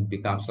 then it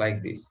becomes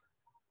like this.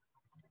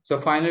 So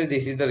finally,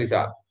 this is the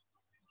result.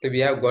 So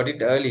we have got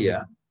it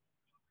earlier.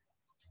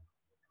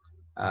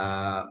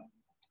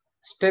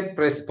 Step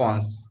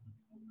response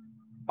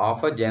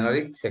of a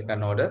generic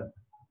second order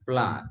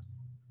plant.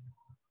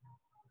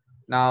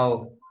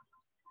 Now,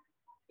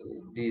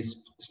 this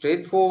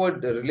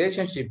straightforward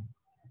relationship,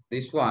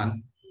 this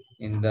one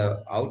in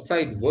the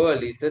outside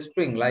world is the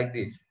spring like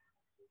this.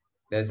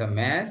 There's a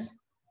mass.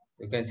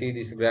 You can see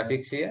these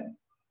graphics here,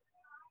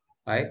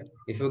 right?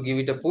 If you give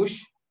it a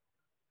push,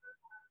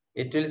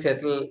 it will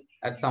settle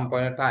at some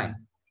point of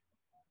time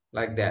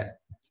like that.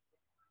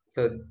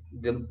 So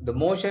the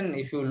motion,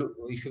 if you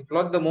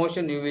plot the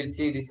motion, you will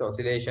see this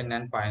oscillation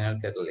and final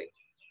settling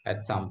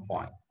at some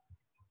point.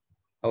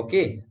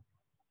 Okay.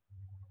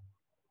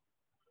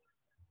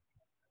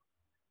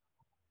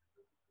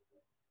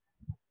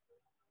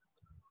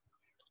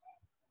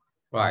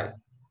 Right.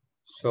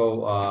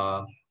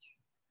 So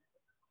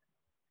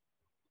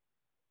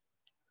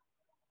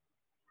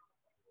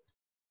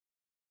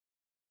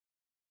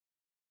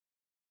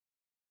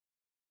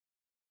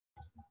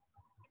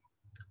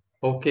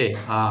okay.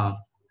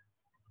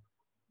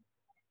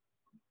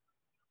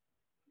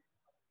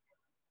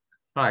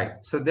 Right.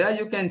 So there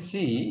you can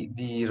see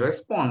the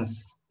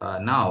response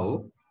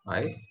now,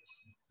 right,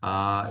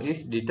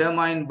 is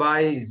determined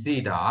by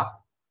zeta,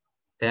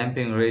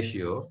 damping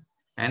ratio,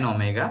 and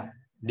omega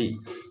d.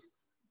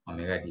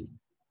 Omega d.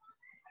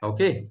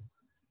 Okay.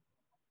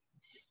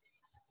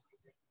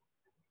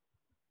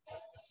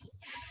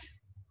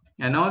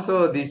 And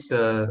also this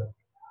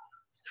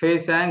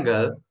phase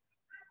angle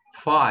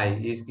phi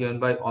is given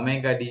by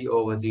omega d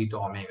over zeta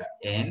omega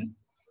n.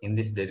 In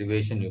this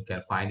derivation, you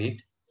can find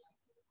it,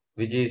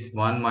 which is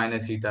 1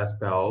 minus theta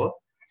square over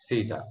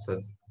theta.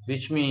 So,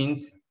 which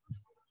means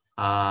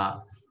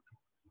 1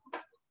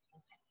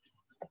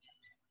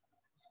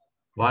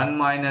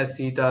 minus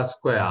theta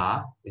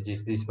square, which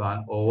is this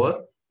one,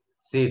 over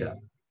theta.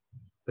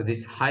 So,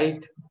 this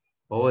height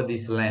over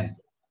this length.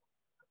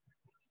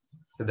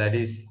 So, that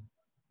is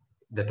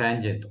the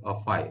tangent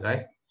of phi,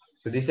 right?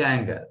 So, this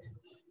angle.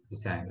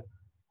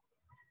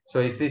 So,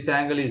 if this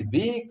angle is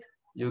big,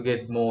 you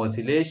get more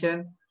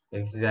oscillation.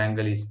 If this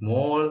angle is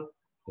small,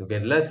 you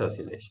get less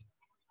oscillation.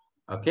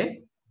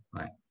 Okay?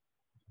 Right.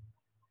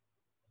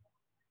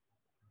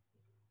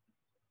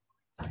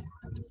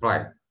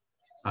 Right.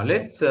 Now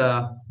let's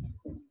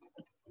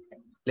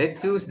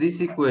use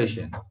this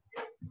equation.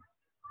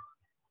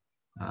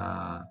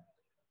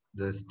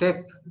 The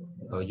step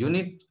or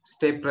unit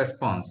step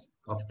response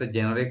of the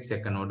generic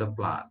second order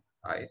plant,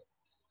 right?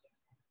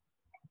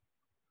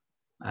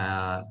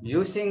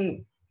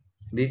 Using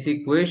this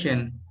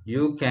equation,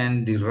 you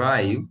can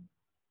derive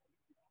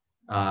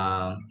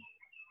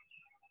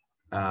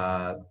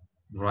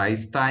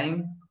rise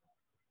time,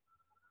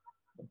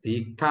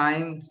 peak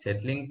time,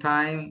 settling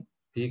time,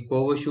 peak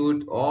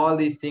overshoot, all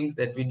these things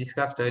that we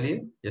discussed earlier,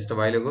 just a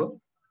while ago,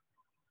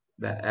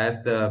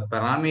 as the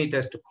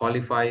parameters to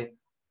qualify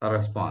a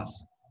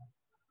response.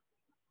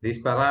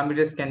 These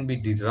parameters can be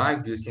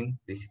derived using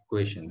this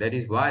equation. That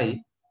is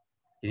why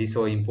it is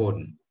so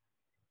important.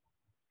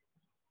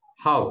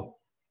 How?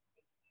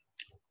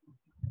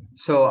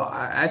 So,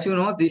 as you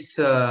know, this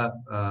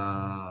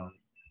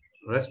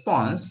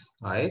response,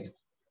 right,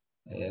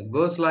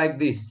 goes like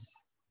this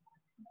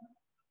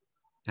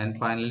and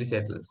finally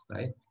settles,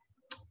 right?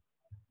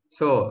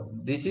 So,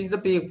 this is the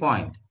peak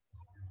point.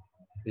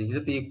 This is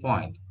the peak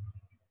point.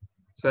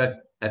 So,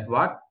 at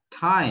what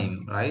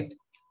time, right,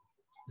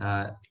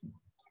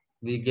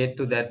 we get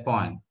to that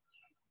point,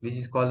 which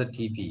is called the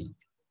TP,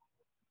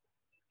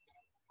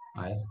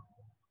 right?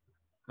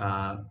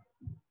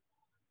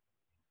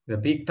 The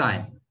peak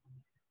time.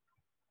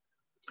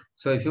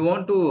 So if you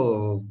want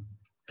to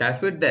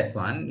calculate that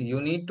one, you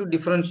need to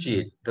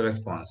differentiate the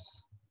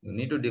response. You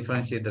need to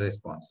differentiate the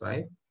response,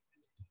 right?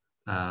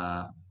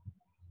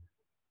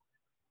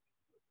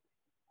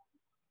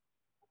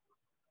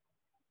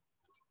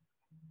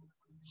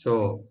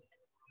 So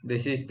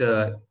this is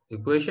the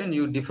equation.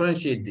 You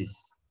differentiate this.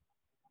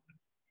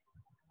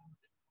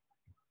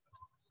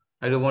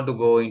 I don't want to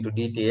go into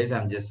details.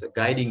 I'm just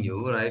guiding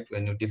you, right?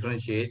 When you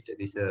differentiate,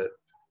 this is a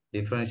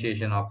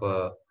differentiation of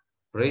a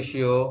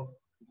ratio.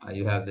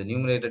 You have the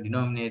numerator,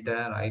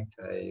 denominator, right?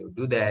 You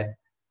do that.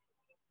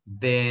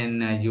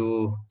 Then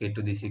you get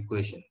to this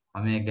equation.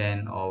 Omega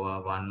n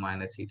over 1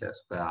 minus theta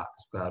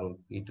square root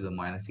e to the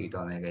minus theta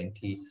omega n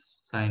t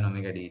sine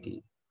omega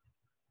dt.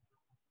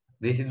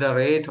 This is the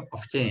rate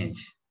of change.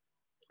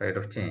 Rate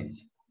of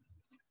change.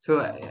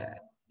 So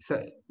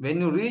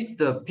when you reach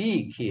the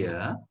peak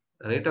here,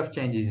 rate of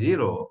change is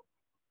 0.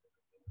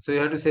 So you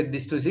have to set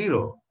this to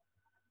 0.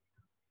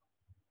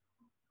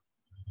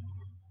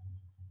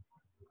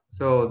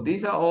 So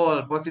these are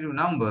all positive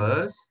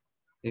numbers.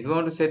 If you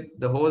want to set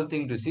the whole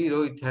thing to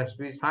 0, it has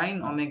to be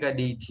sine omega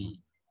dt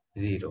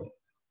 0.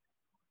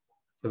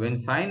 So when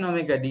sine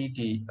omega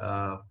dt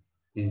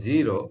is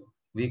 0,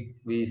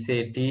 we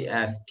say t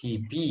as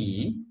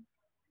tp.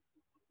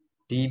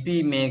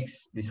 Tp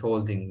makes this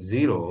whole thing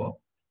 0.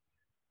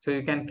 So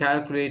you can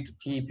calculate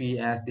Tp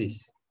as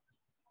this.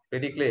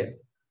 Pretty clear.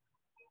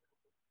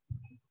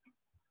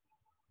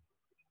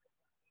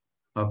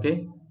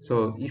 Okay.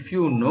 So if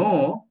you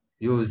know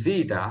your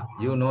zeta,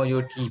 you know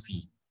your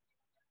Tp,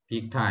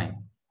 peak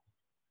time.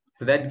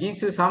 So that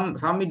gives you some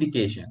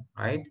indication,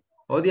 right?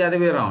 Or the other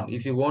way around.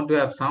 If you want to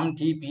have some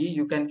Tp,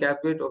 you can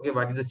calculate, okay,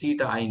 what is the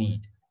zeta I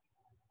need?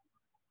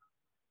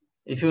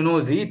 If you know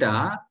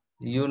zeta,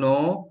 you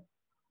know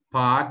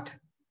part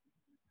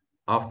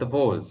of the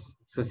poles.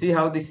 So see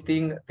how these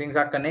things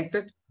are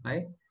connected,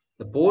 right?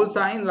 The poles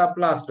are in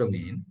Laplace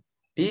domain.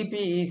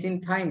 Tp is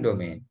in time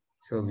domain.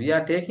 So we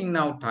are taking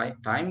now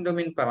time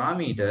domain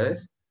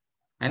parameters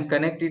and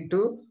connect it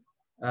to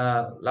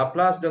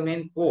Laplace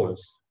domain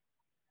poles.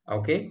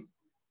 Okay.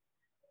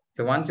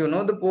 So once you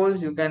know the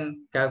poles, you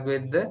can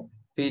calculate the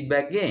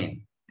feedback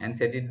gain and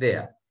set it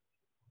there.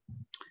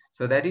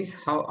 So that is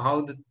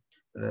how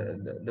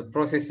the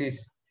process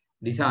is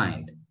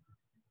designed.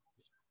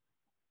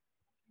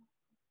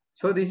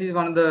 So this is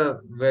one of the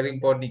very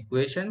important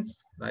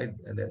equations, right?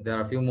 There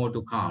are a few more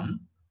to come.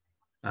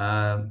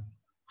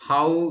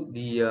 How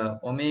the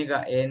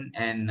omega n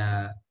and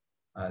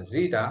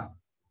zeta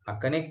are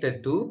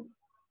connected to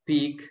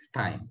peak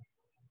time.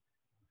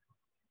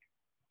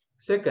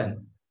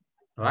 Second,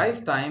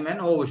 rise time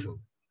and overshoot.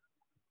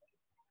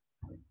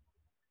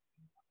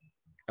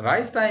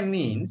 Rise time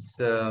means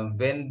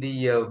when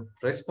the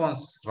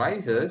response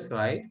rises,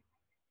 right,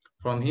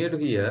 from here to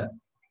here.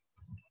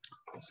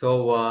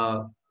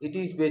 So it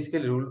is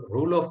basically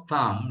rule of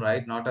thumb,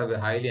 right? Not a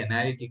highly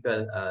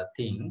analytical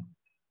thing,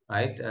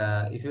 right?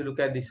 If you look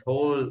at this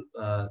whole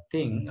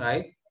thing,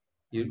 right,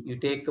 you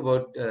take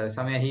about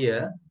somewhere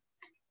here,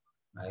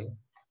 right,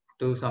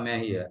 to somewhere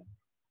here,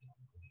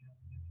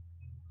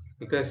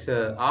 because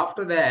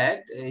after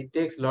that it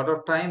takes a lot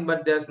of time,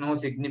 but there's no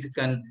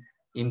significant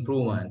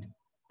improvement.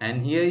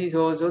 And here is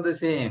also the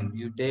same.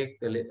 You take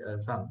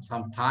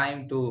some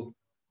time to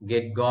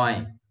get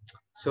going.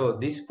 So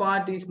this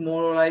part is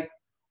more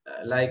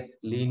like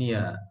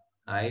linear,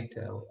 right?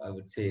 I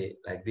would say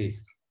like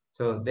this.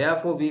 So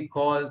therefore we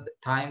call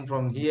time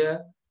from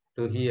here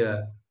to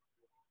here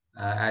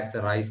as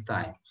the rise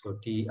time. So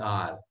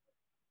TR,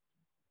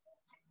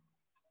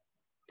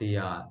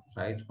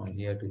 right, from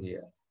here to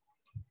here.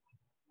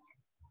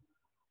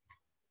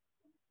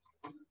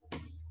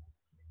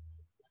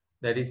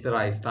 That is the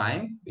rise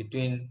time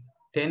between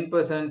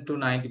 10% to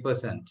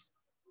 90%.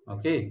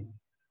 Okay.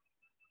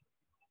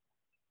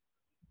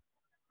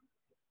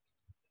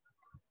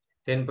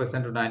 10%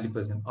 to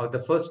 90% of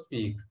the first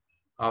peak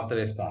of the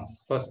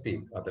response,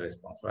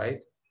 right?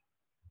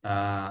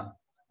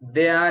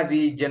 There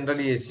we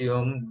generally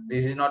assume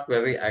this is not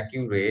very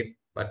accurate,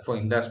 but for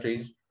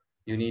industries,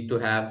 you need to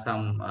have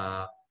some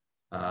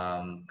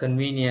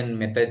convenient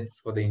methods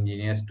for the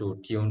engineers to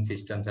tune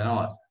systems and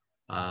all.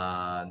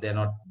 They're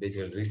not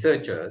basically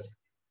researchers.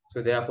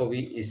 So therefore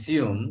we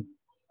assume,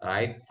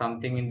 right,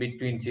 something in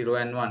between 0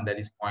 and 1, that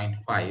is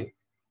 0.5,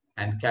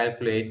 and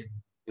calculate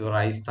your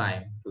rise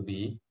time to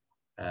be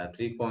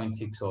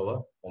 3.6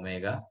 over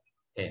omega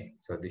n.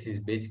 So this is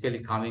basically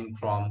coming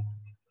from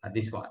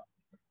this one,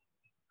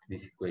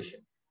 this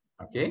equation,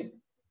 okay,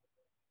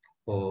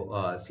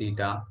 for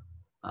theta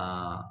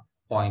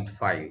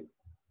 0.5.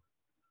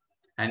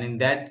 And in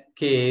that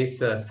case,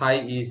 psi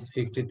is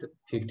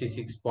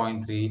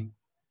 56.3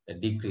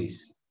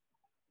 degrees,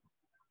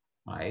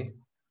 right?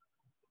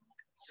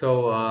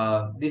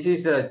 So this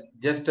is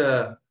just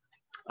a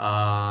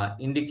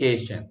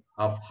indication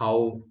of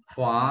how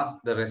fast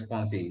the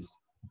response is,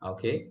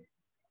 okay?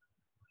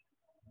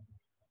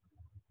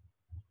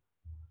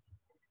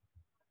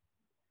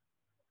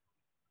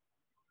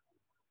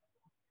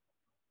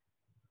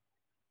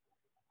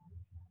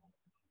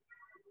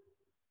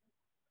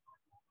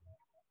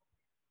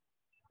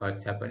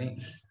 What's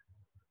happening?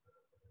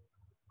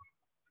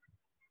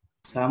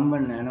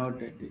 Someone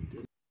annotated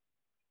it.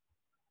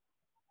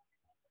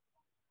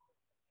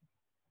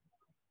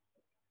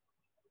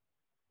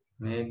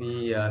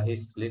 Maybe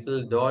his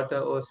little daughter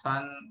or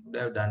son would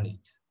have done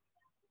it.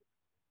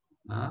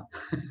 Huh?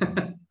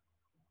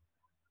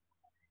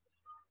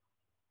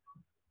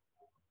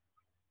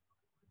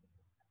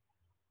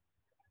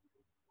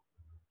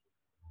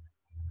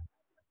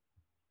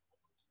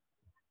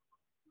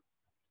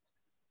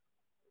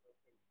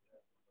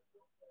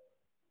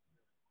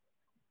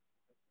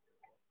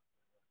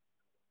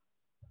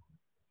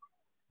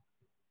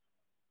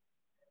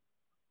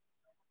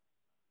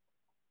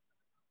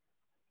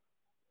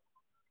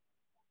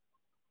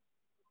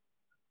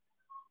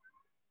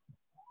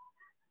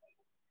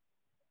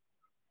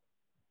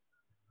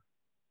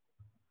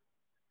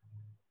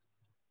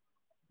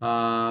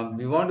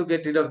 We want to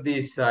get rid of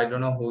this. I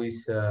don't know who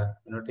is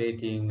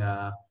annotating.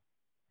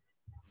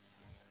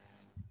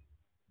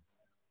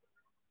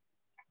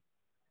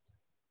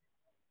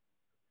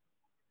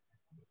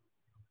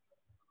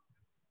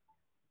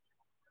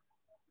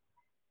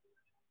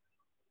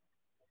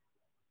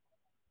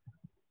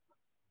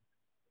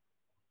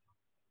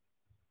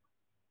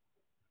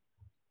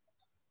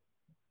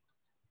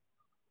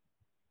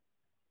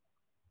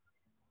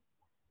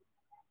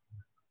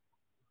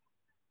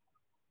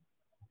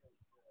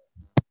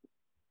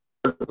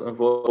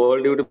 For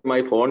due to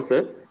my phone,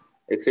 sir.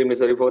 Extremely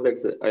sorry for that,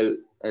 sir.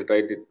 I'll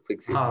try to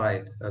fix it. All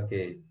right.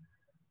 Okay.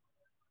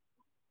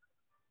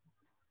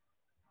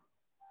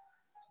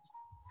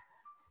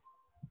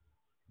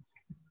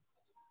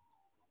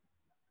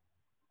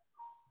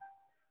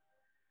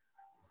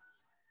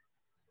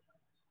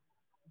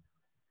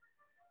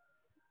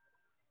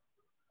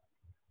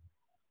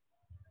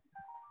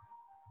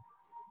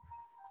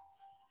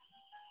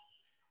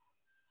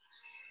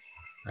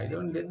 I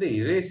don't get the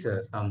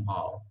eraser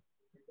somehow.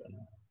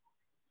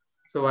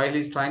 So while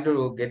he's trying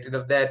to get rid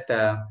of that,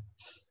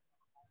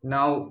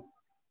 now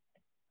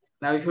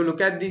if you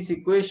look at this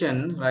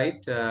equation,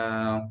 right,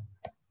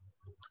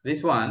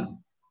 this one,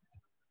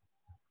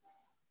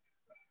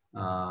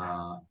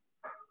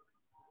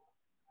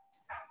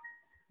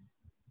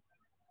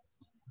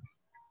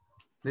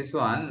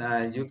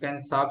 you can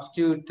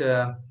substitute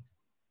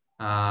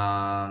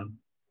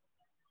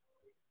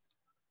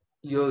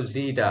your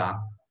zeta,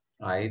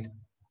 right?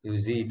 Your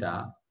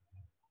zeta,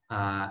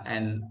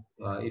 and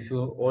if you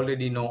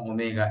already know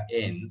omega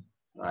n,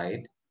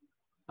 right,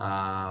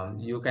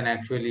 you can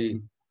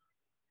actually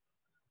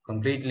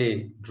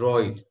completely draw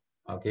it,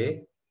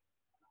 okay?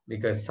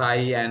 Because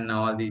psi and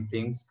all these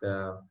things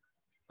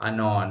are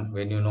known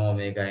when you know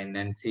omega n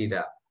and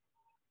zeta.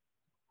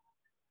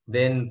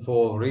 Then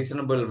for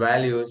reasonable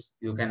values,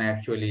 you can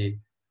actually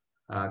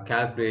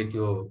calculate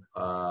your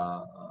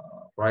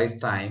rise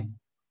time,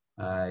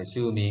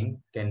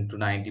 assuming 10 to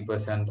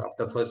 90% of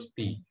the first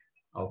peak,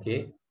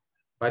 okay?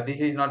 But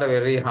this is not a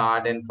very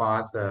hard and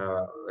fast,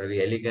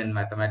 very elegant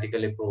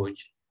mathematical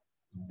approach.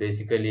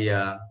 Basically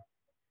a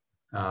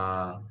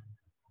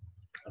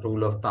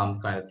rule of thumb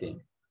kind of thing.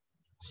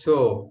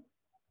 So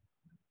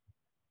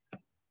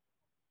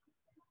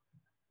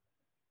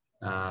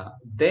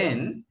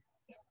then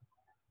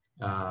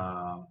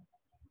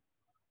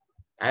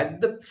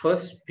at the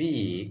first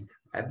peak,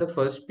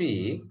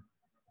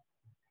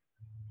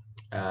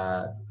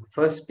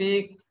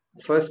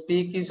 first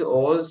peak is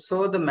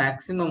also the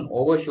maximum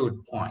overshoot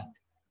point,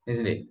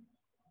 isn't it?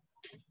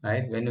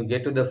 Right? When you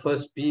get to the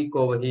first peak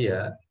over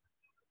here,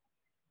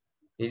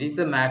 it is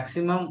the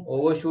maximum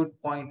overshoot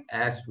point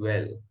as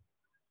well.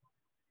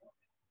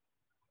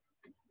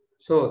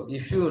 So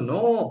if you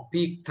know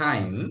peak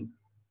time,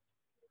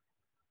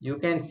 you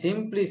can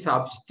simply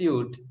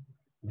substitute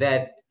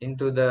that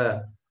into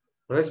the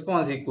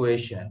response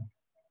equation,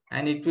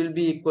 and it will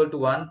be equal to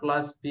 1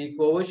 plus peak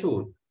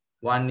overshoot.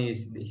 1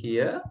 is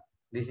here.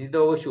 This is the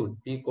overshoot,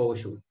 peak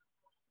overshoot.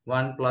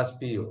 1 plus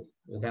PO.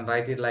 You can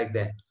write it like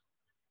that.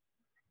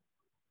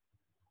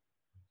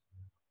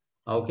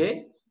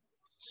 Okay.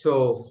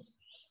 So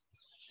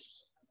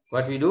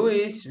what we do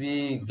is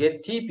we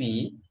get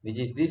TP, which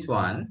is this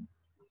one,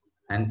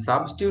 and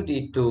substitute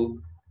it to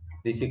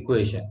this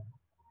equation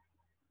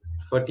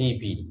for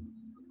TP,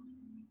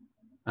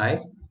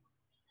 right?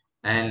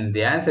 And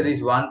the answer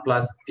is 1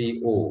 plus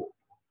PO.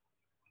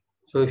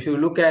 So if you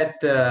look at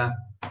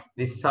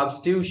this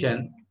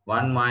substitution,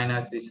 1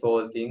 minus this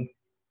whole thing,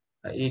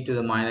 e to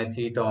the minus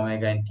theta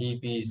omega and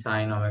TP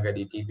sine omega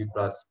dTP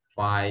plus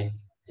phi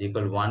is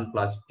equal to 1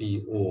 plus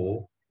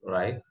PO,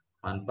 right?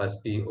 1 plus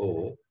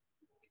PO.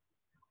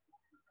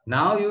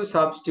 Now you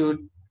substitute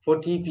for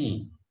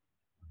TP.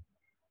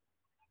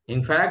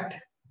 In fact,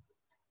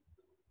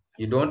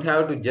 you don't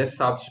have to just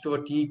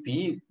substitute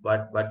TP,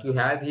 but what you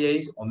have here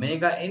is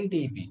omega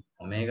NTP,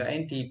 omega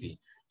NTP.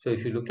 So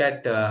if you look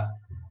at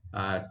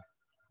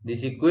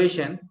this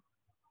equation,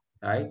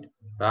 right,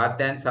 rather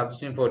than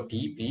substituting for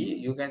TP,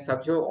 you can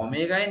substitute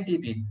omega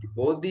NTP,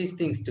 both these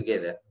things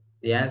together.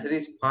 The answer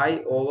is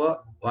pi over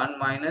 1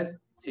 minus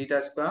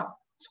theta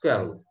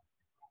square root.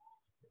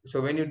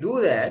 So when you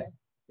do that,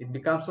 it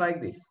becomes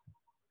like this.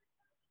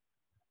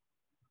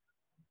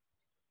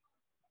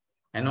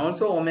 And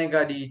also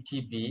omega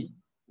dTP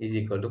is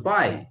equal to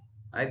pi.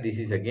 Right? This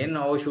is again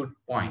overshoot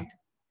point.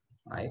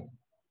 right?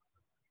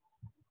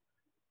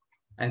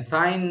 And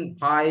sine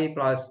pi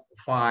plus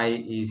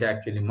phi is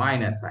actually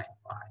minus sine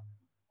phi,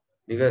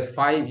 because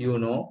phi, you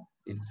know,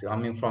 it's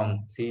coming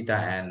from theta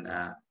and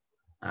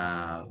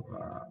uh,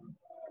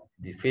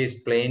 the phase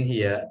plane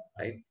here,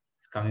 right?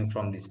 It's coming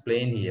from this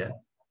plane here,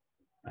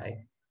 right?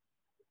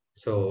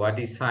 So what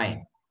is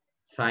sine?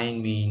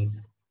 Sine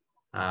means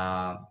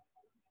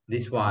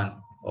this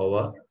one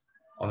over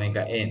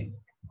omega n.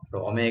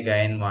 So omega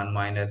n 1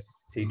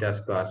 minus theta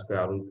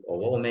square root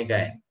over omega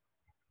n.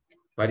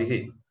 What is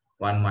it?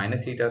 1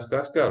 minus theta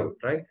square root,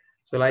 right?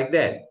 So like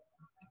that.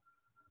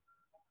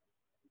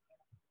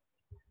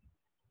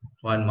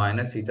 1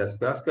 minus theta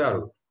square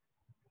root.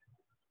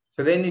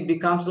 So then it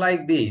becomes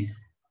like this,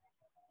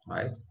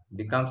 right? It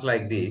becomes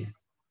like this.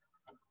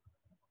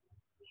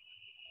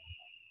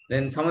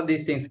 Then some of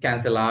these things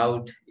cancel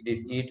out. It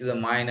is e to the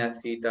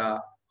minus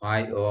theta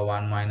pi over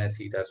 1 minus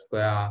theta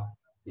square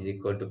is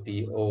equal to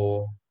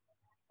PO,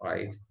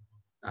 right?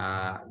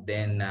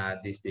 Then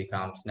this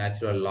becomes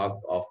natural log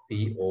of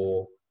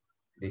PO.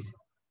 This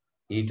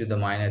e to the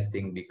minus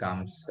thing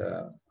becomes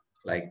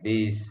like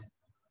this.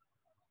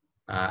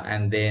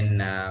 And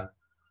then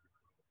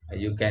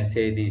you can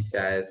say this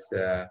as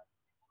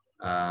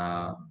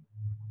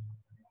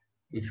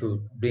if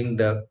you bring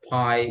the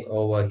pi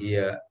over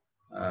here,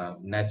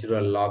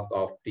 natural log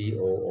of PO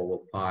over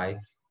pi,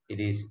 it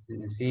is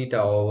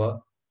zeta over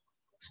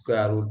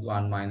square root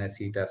 1 minus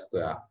zeta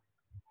square.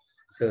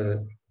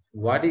 So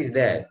what is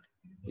that?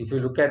 If you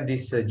look at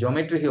this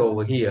geometry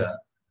over here,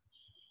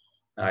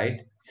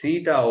 right,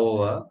 zeta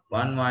over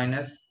 1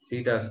 minus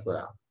zeta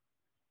square.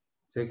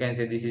 So you can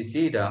say this is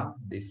zeta,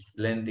 this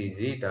length is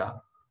zeta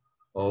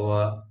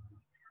over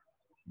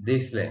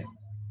this length,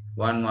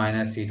 1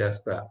 minus zeta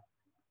square.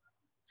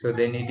 So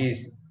then it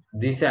is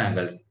this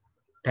angle,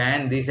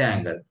 tan this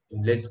angle.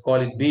 Let's call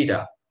it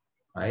beta,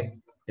 right?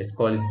 Let's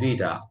call it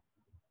beta.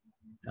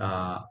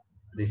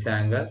 This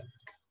angle,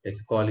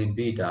 let's call it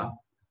beta,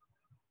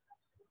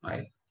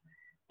 right?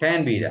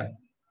 Tan beta.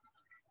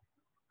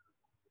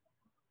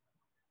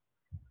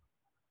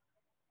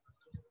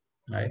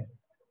 Right?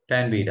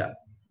 Tan beta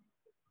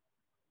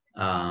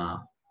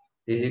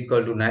is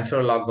equal to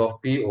natural log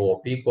of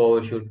PO, peak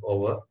overshoot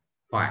over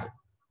pi.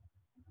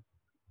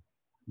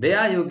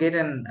 There you get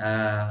an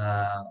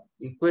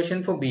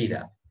equation for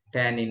beta,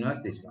 tan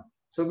inverse this one.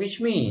 So which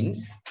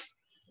means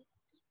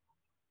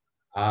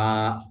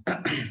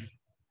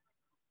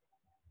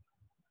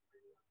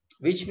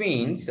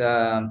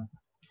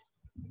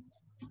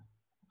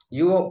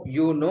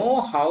you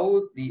know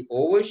how the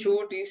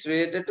overshoot is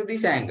related to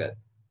this angle.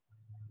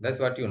 That's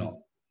what you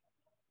know.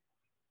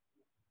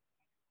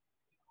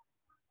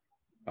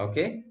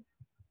 Okay.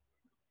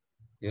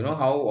 You know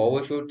how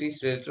overshoot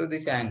is related to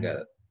this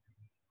angle.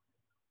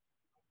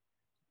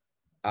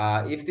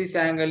 If this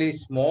angle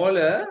is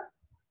smaller,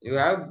 you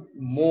have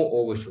more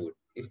overshoot.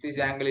 If this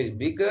angle is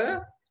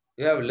bigger,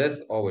 you have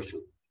less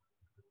overshoot.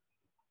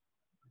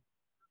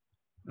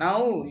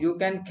 Now you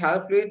can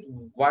calculate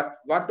what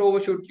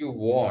overshoot you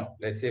want.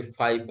 Let's say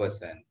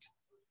 5%,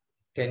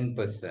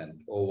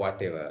 10%, or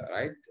whatever,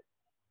 right?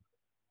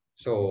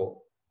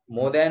 So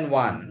more than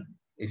 1,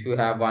 if you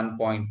have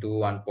 1.2,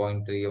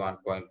 1.3,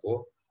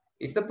 1.4,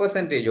 it's the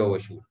percentage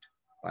overshoot,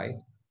 right?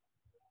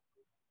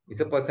 It's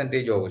a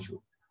percentage overshoot.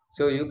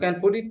 So you can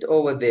put it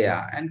over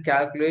there and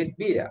calculate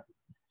beta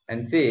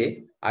and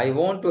say, I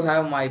want to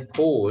have my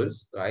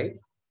poles, right,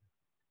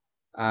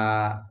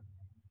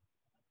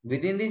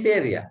 within this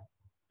area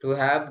to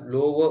have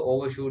lower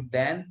overshoot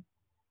than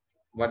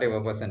whatever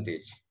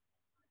percentage.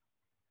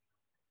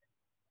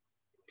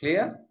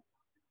 Clear?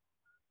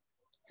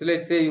 So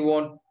let's say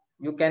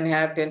you can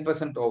have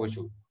 10%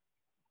 overshoot.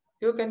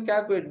 You can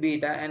calculate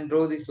beta and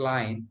draw this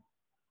line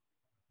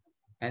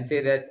and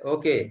say that,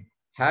 okay,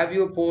 have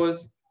your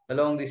poles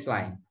along this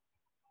line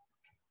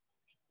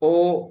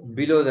or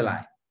below the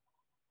line.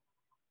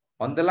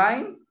 On the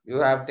line, you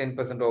have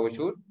 10%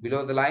 overshoot.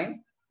 Below the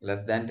line,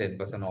 less than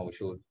 10%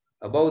 overshoot.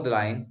 Above the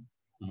line,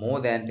 more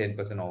than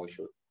 10%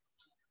 overshoot.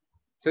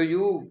 So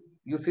you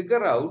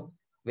figure out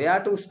where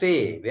to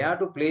stay, where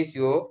to place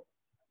your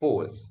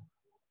poles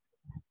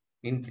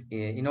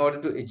in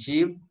order to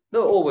achieve the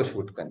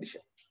overshoot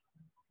condition.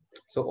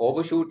 So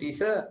overshoot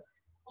is a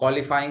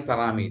qualifying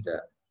parameter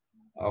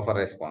of a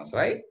response,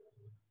 right?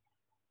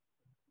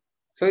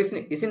 So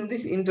isn't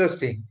this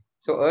interesting?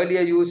 So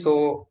earlier you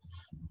saw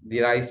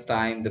the rise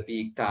time, the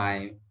peak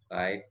time,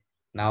 right?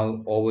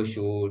 Now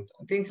overshoot,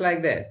 things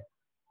like that.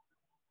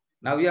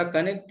 Now we are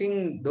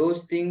connecting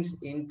those things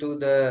into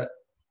the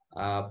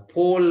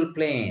pole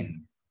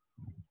plane,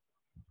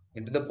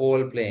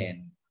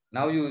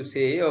 Now you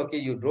say, okay,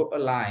 you draw a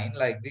line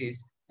like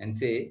this and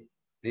say,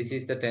 this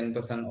is the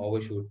 10%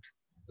 overshoot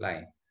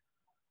line,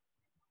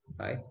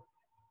 right?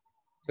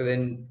 So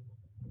then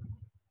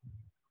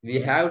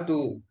we have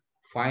to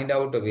find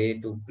out a way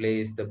to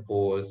place the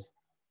poles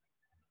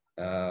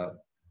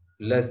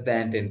less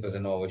than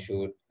 10%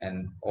 overshoot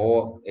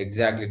or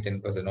exactly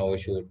 10%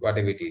 overshoot,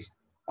 whatever it is,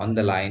 on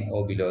the line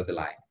or below the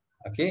line.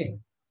 Okay.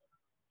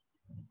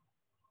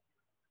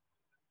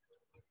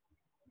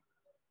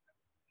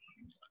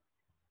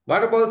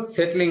 What about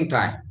settling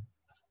time?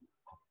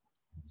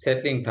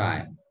 Settling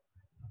time.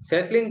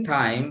 Settling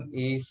time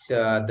is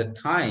the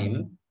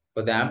time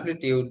for the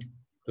amplitude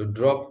to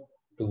drop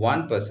to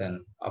 1%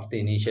 of the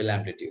initial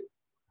amplitude.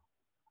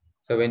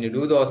 So when you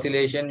do the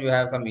oscillation, you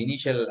have some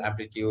initial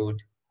amplitude.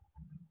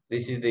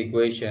 This is the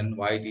equation,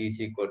 yt is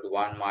equal to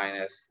 1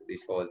 minus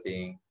this whole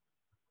thing.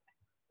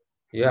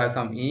 You have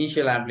some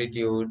initial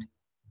amplitude,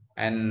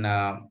 and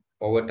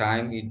over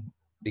time it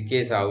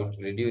decays out,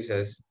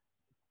 reduces.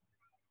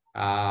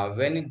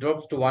 When it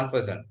drops to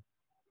 1%,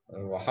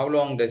 how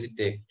long does it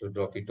take to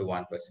drop it to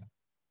 1%?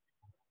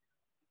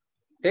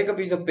 Take a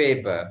piece of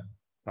paper,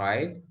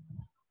 right?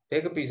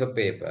 Take a piece of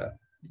paper,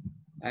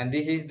 and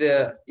this is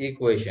the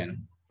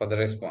equation for the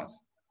response.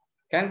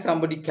 Can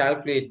somebody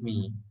calculate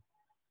me,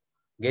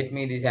 get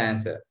me this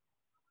answer?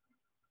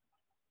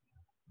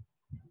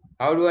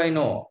 How do I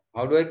know?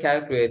 How do I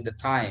calculate the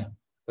time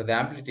for the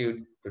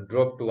amplitude to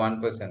drop to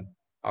 1%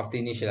 of the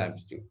initial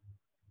amplitude?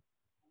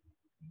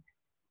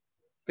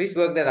 Please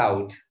work that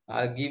out.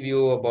 I'll give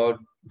you about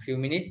a few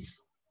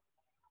minutes.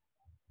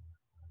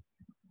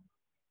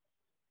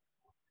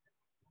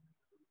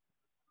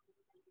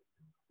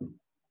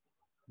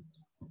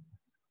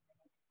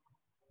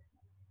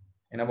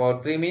 In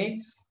about 3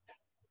 minutes,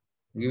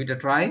 give it a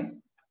try.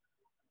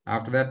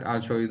 After that, I'll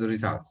show you the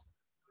results.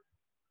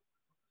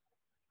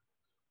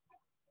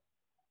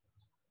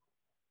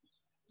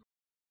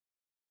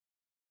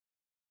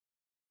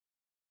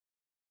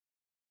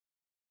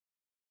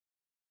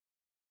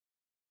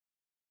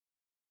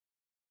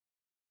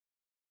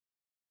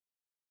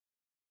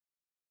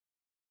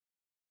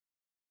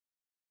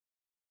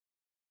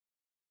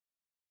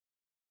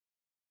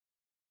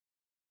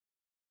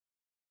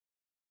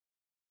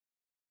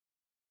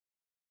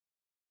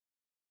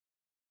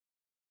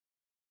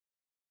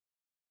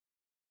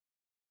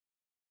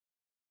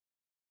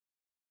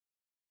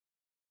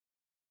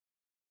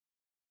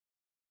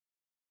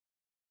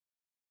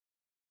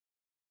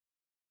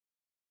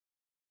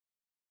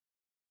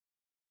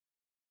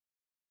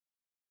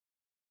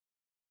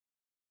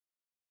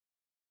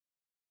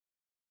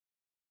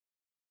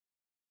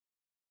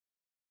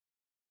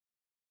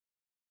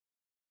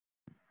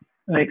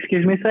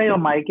 Excuse me, sir, your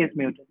mic is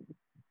muted.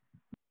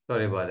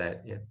 Sorry about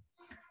that. Yeah.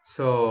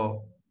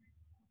 So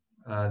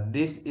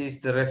this is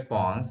the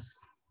response,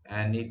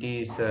 and it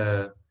is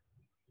a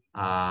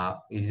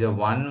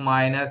 1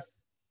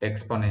 minus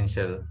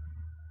exponential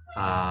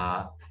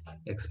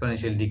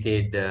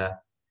decayed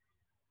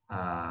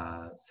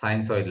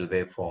sinusoidal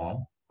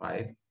waveform,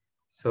 right?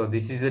 So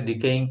this is a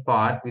decaying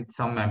part with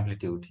some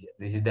amplitude here.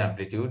 This is the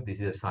amplitude, this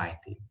is the sine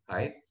thing,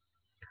 right?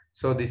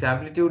 So this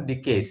amplitude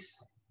decays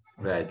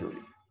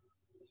gradually.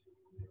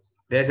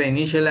 There's an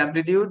initial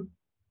amplitude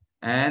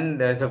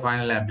and there's a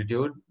final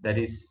amplitude that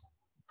is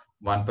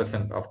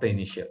 1% of the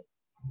initial.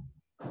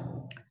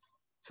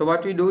 So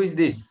what we do is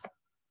this.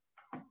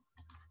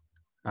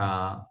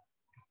 The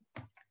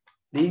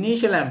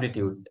initial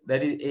amplitude,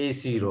 that is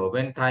A0,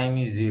 when time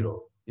is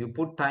 0, you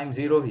put time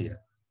 0 here.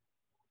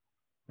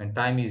 When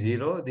time is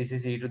 0, this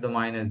is e to the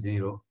minus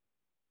 0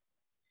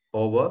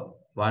 over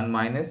 1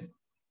 minus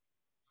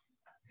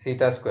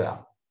theta square.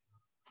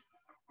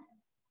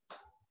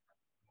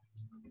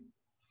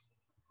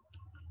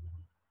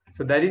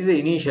 So that is the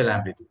initial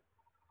amplitude.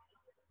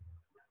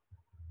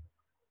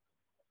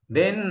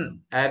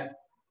 Then at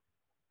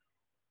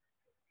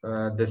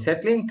the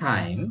settling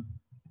time,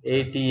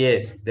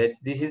 ATS, that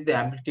this is the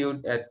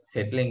amplitude at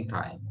settling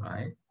time,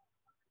 right?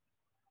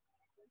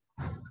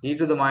 E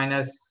to the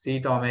minus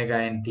theta omega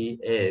n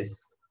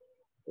Ts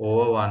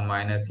over 1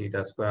 minus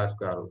theta square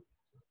root,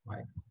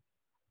 right?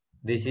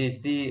 This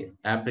is the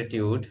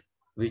amplitude,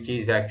 which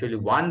is actually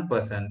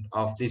 1%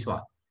 of this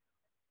one.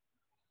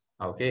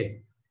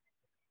 Okay.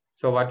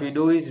 So what we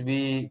do is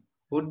we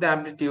put the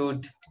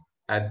amplitude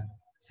at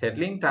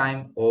settling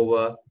time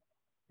over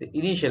the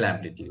initial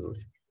amplitude,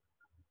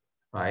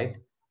 right?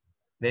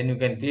 Then you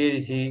can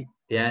clearly see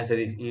the answer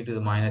is e to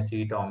the minus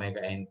theta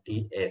omega n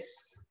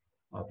Ts.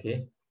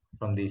 Okay.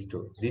 From these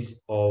two, this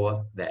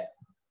over that,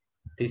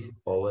 this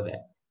over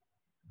that.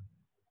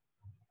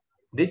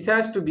 This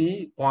has to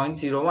be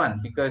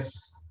 0.01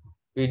 because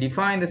we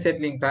define the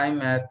settling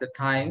time as the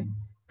time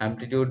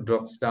amplitude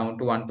drops down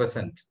to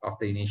 1% of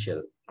the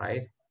initial,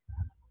 right?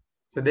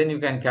 So then you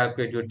can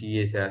calculate your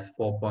TS as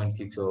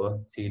 4.6 over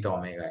theta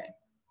omega n.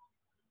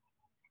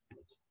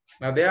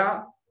 Now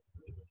there,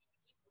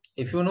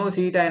 if you know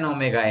theta and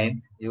omega n,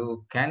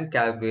 you can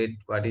calculate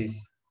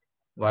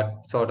what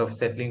sort of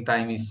settling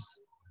time is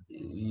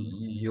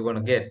you're going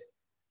to get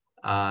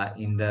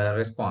in the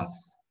response.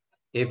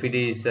 If it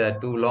is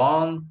too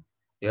long,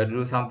 you have to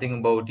do something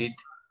about it,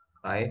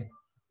 right?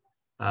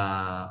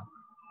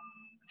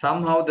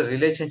 Somehow the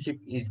relationship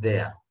is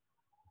there,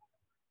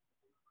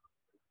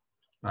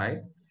 right?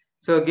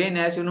 So again,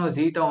 as you know,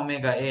 zeta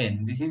omega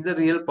n, this is the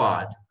real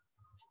part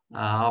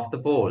of the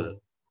pole,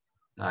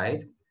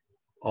 right?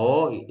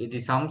 Or it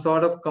is some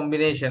sort of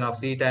combination of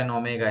zeta and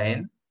omega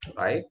n,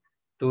 right,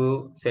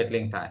 to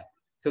settling time.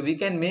 So we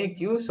can make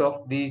use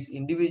of these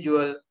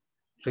individual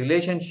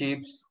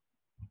relationships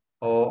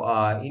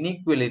or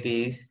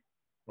inequalities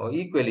or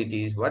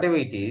equalities, whatever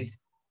it is,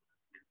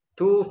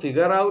 to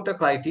figure out a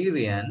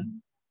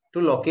criterion to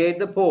locate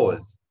the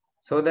poles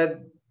so that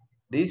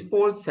these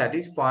poles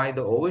satisfy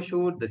the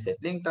overshoot, the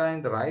settling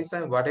time, the rise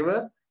time,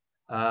 whatever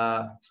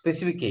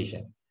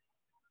specification,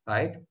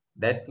 right,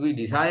 that we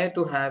desire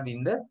to have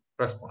in the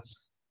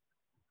response.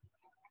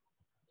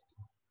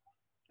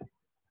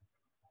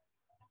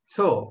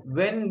 So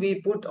when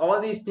we put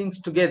all these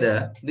things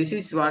together, this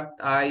is what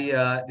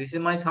this is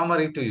my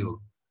summary to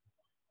you.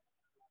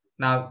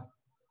 Now,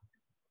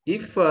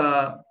 if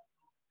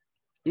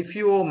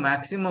your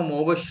maximum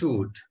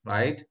overshoot,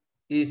 right,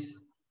 is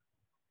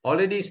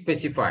already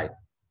specified,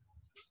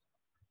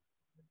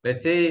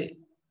 let's say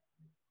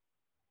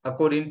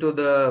according to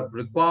the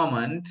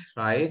requirement,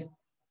 right,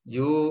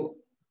 you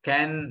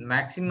can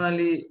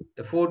maximally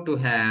afford to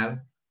have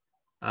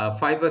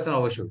 5%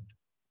 overshoot.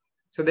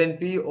 So then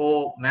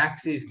PO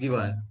max is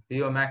given,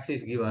 you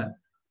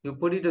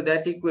put it to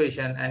that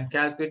equation and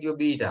calculate your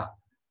beta,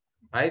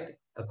 right?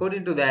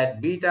 According to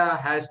that, beta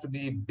has to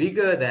be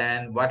bigger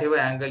than whatever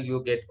angle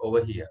you get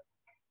over here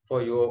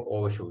for your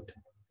overshoot.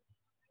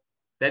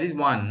 That is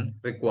one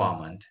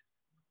requirement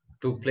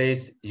to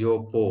place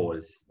your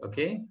poles,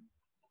 okay?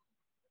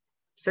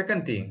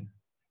 Second thing,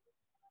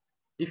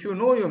 if you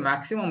know your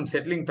maximum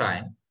settling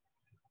time,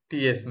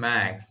 TS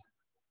max,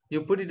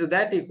 you put it to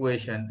that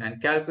equation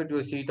and calculate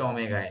your zeta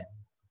omega n.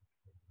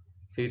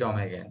 Zeta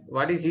omega n.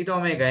 What is zeta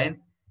omega n?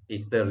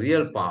 It's the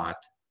real part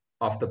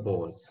of the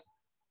poles.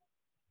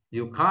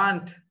 You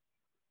can't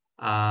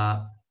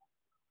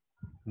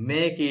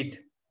make it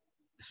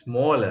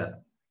smaller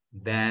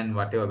than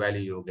whatever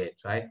value you get,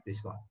 right? This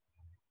one.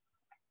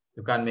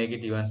 You can't make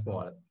it even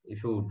smaller.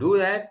 If you do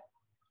that,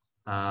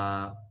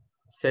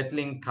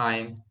 settling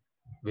time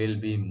will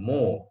be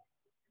more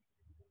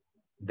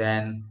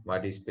than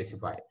what is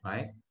specified,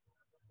 right?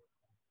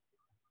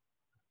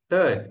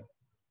 Third,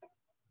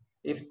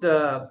 if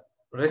the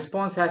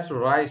response has to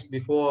rise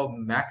before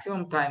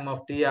maximum time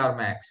of TR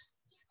max,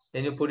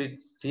 then you put it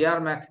TR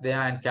max there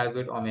and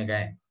calculate omega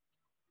n.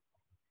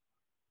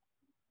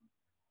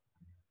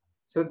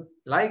 So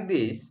like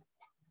this,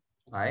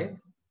 right?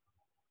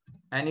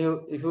 And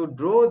if you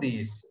draw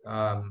these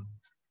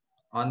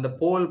on the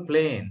pole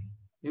plane,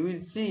 you will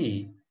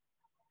see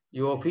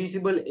your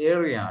feasible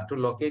area to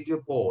locate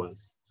your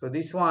poles. So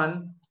this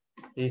one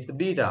is the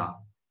beta,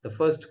 the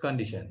first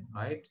condition,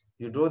 right?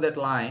 You draw that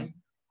line.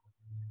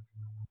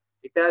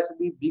 It has to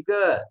be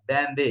bigger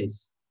than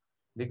this,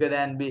 bigger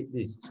than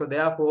this. So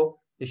therefore,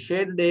 the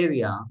shaded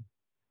area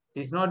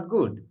is not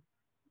good.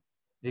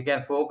 You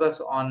can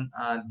focus on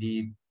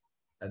the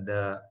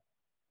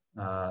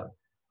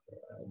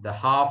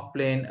half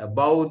plane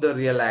above the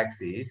real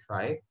axis,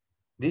 right?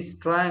 This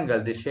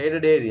triangle, the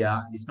shaded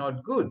area, is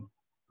not good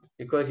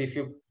because if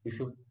you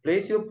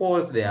place your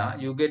poles there,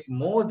 you get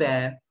more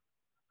than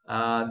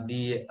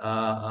the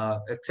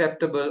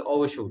acceptable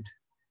overshoot.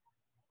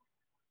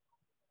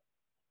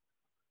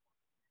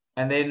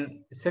 And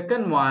then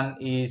second one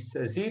is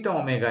zeta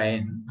omega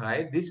n,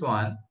 right? This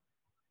one,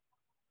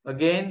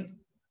 again,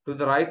 to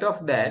the right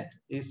of that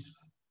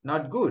is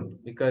not good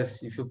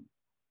because if you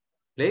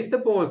place the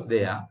poles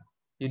there,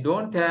 you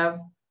don't have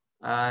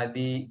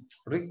the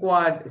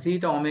required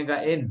zeta omega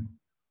n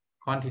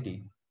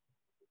quantity,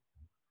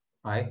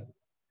 right?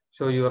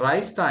 So your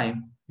rise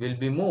time will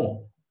be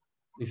more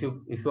if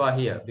you are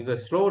here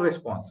because slow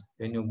response.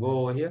 When you go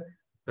over here,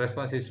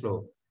 response is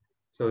slow.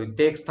 So it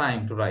takes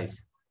time to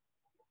rise.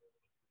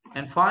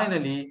 And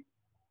finally,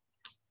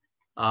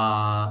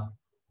 sorry,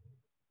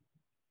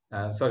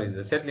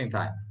 the settling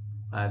time.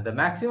 The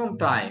maximum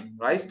time,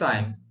 rise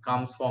time,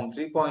 comes from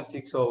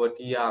 3.6 over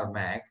TR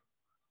max,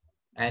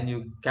 and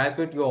you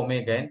calculate your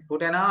omega n,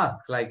 put an arc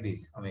like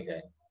this, omega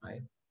n,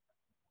 right?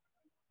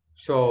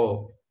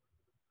 So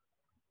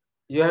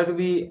you have to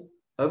be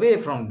away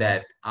from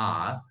that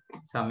arc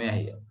somewhere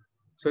here.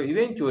 So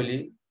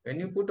eventually, when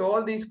you put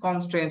all these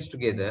constraints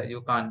together,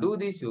 you can't do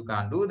this, you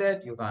can't do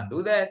that, you can't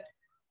do that.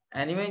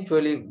 And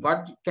eventually,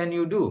 what can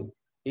you do?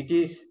 It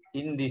is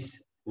in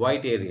this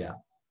white area.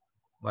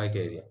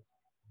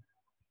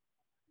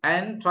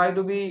 And try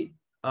to be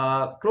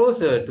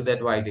closer to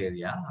that white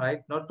area,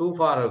 right? Not too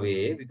far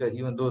away, because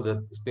even though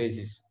the space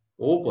is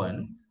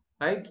open,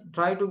 right?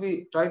 Try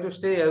to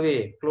stay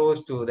away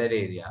close to that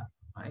area,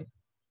 right?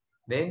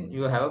 Then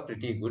you have a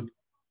pretty good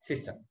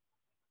system.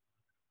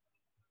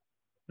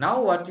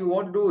 Now what you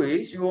want to do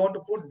is you want to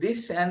put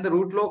this and the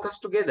root locus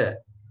together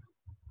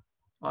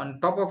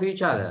on top of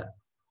each other,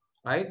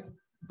 right?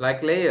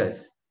 Like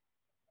layers.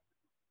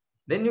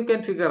 Then you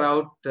can figure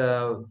out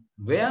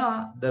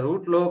where the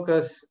root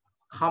locus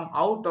come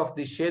out of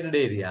the shaded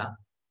area,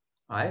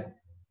 right?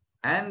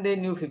 And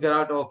then you figure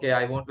out, okay,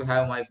 I want to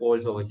have my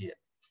poles over here.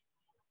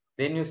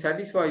 Then you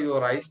satisfy your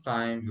rise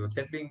time, your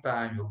settling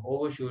time, your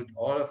overshoot,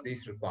 all of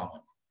these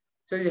requirements.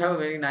 So you have a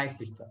very nice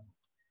system.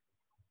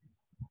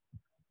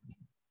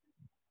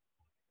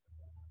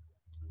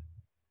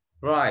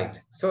 Right.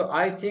 So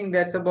I think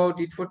that's about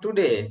it for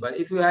today. But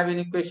if you have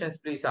any questions,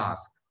 please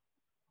ask.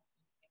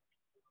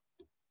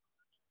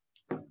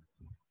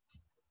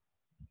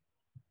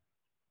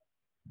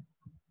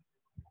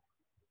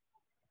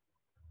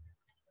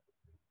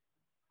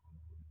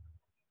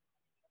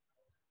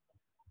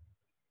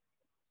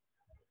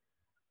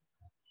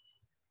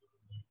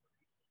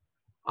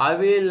 I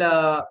will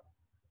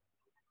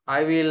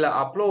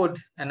upload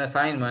an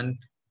assignment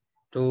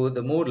to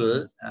the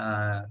Moodle.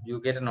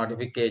 You get a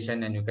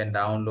notification and you can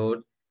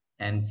download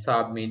and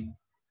submit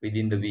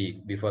within the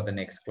week before the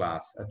next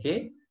class.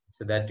 Okay,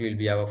 so that will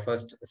be our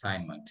first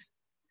assignment.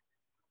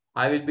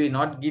 I will be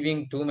not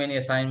giving too many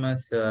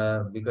assignments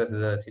because of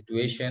the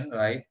situation,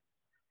 right?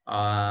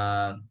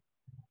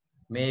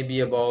 Maybe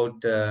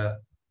about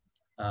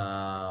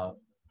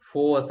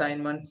 4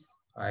 assignments,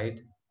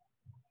 right?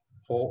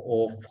 4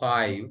 or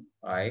 5,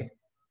 right?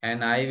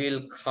 And I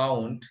will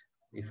count,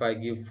 if I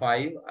give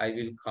 5, I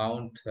will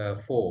count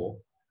 4,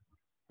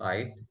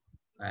 right?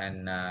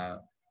 And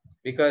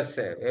because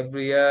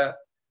every year,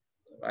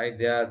 right,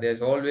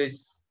 there's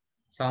always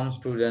some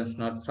students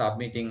not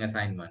submitting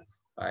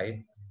assignments,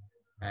 right?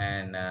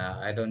 And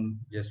I don't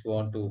just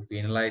want to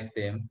penalize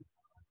them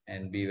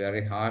and be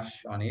very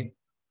harsh on it.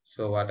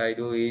 So what I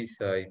do is,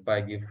 if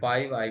I give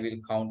 5, I will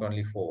count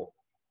only 4.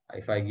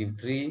 If I give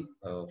 3,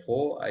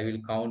 4, I will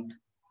count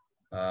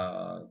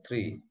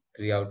 3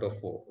 out of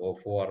 4 or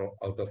 4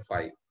 out of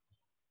 5.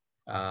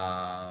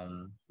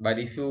 But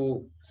if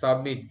you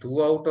submit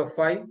 2 out of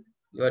 5,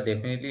 you are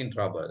definitely in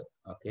trouble.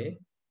 Okay,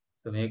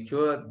 so make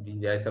sure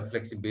there's a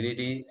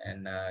flexibility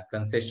and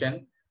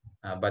concession,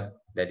 but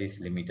that is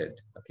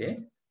limited. Okay,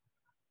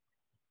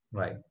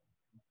 right.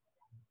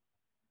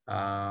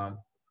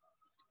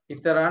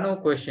 If there are no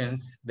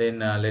questions, then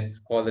let's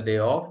call the day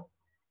off.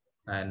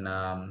 And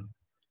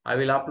I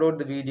will upload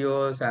the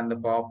videos and the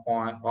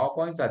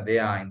PowerPoints are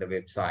there in the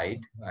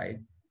website, right?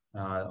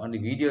 Only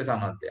videos are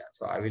not there.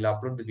 So I will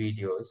upload the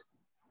videos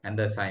and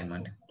the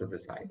assignment to the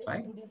site,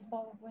 right? Today's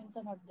PowerPoints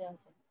are not there,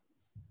 sir.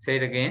 Say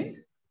it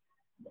again.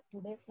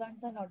 Today's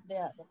ones are not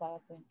there, the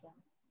PowerPoint one.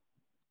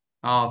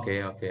 Oh,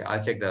 okay,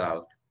 I'll check that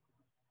out.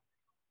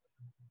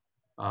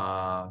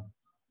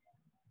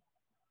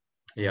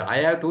 Yeah, I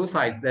have 2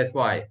 sites, that's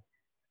why.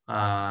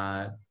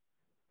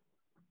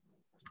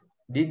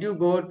 Did you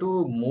go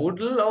to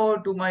Moodle or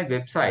to my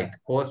website,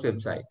 course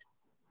website?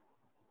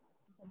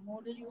 The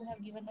Moodle, you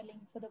have given a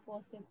link for the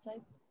course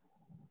website.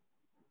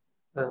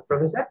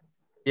 Professor?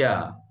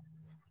 Yeah.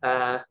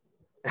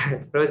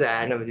 Professor,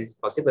 I know this is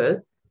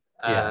possible.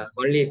 Yeah.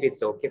 Only if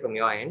it's okay from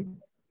your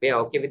end. We are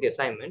okay with the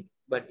assignment,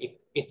 but if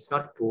it's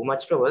not too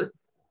much trouble,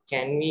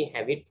 can we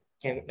have it?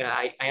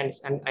 I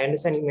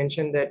understand you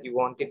mentioned that you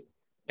want it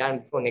done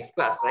before next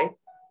class, right?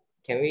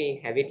 Can we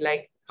have it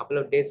like a couple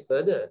of days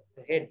further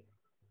ahead?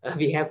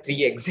 We have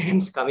 3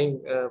 exams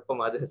coming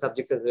from other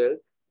subjects as well.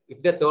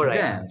 If that's all right.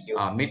 Exams,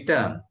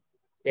 midterm.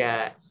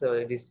 Yeah,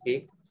 so this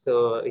week.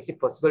 So is it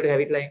possible to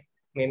have it like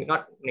maybe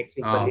not next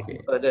week, but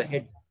Okay. further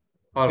ahead?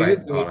 All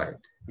right.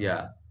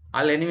 Yeah.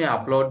 I'll anyway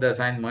upload the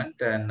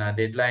assignment and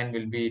deadline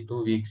will be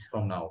 2 weeks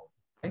from now.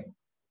 Okay?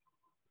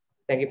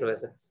 Thank you,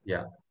 Professor.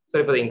 Yeah.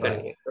 Sorry for the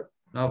inconvenience. Right.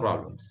 No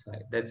problems.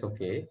 That's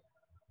okay.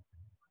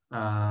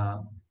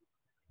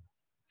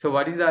 So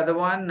what is the other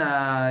one?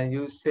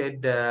 You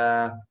said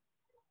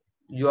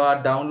you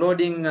are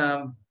downloading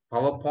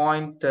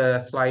PowerPoint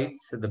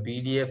slides, the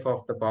PDF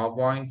of the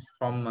PowerPoints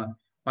from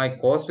my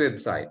course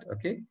website.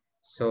 Okay.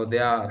 So they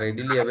are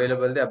readily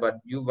available there,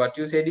 but what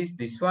you said is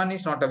this one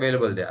is not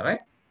available there,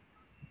 right?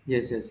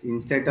 Yes.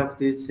 Instead of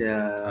this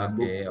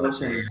book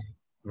version.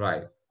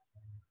 Right.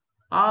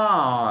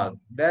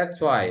 That's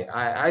why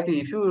I think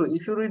if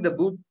you read the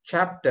book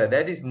chapter,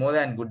 that is more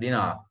than good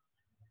enough.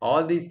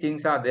 All these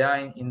things are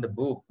there in the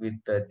book with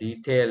the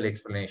detailed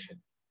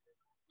explanation.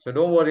 So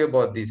don't worry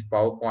about this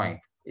PowerPoint.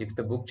 If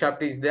the book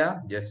chapter is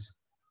there, just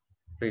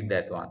read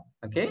that one.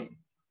 Okay.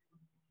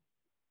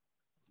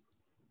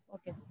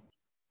 Okay.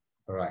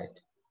 Right.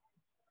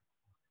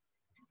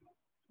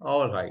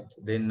 All right.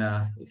 Then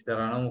if there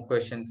are no more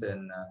questions,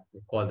 then we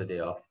call the day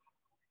off.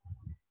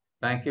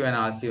 Thank you, and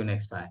I'll see you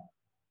next time.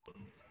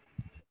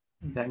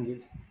 Thank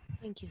you.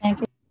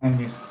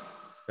 Thank you.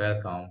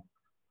 Welcome.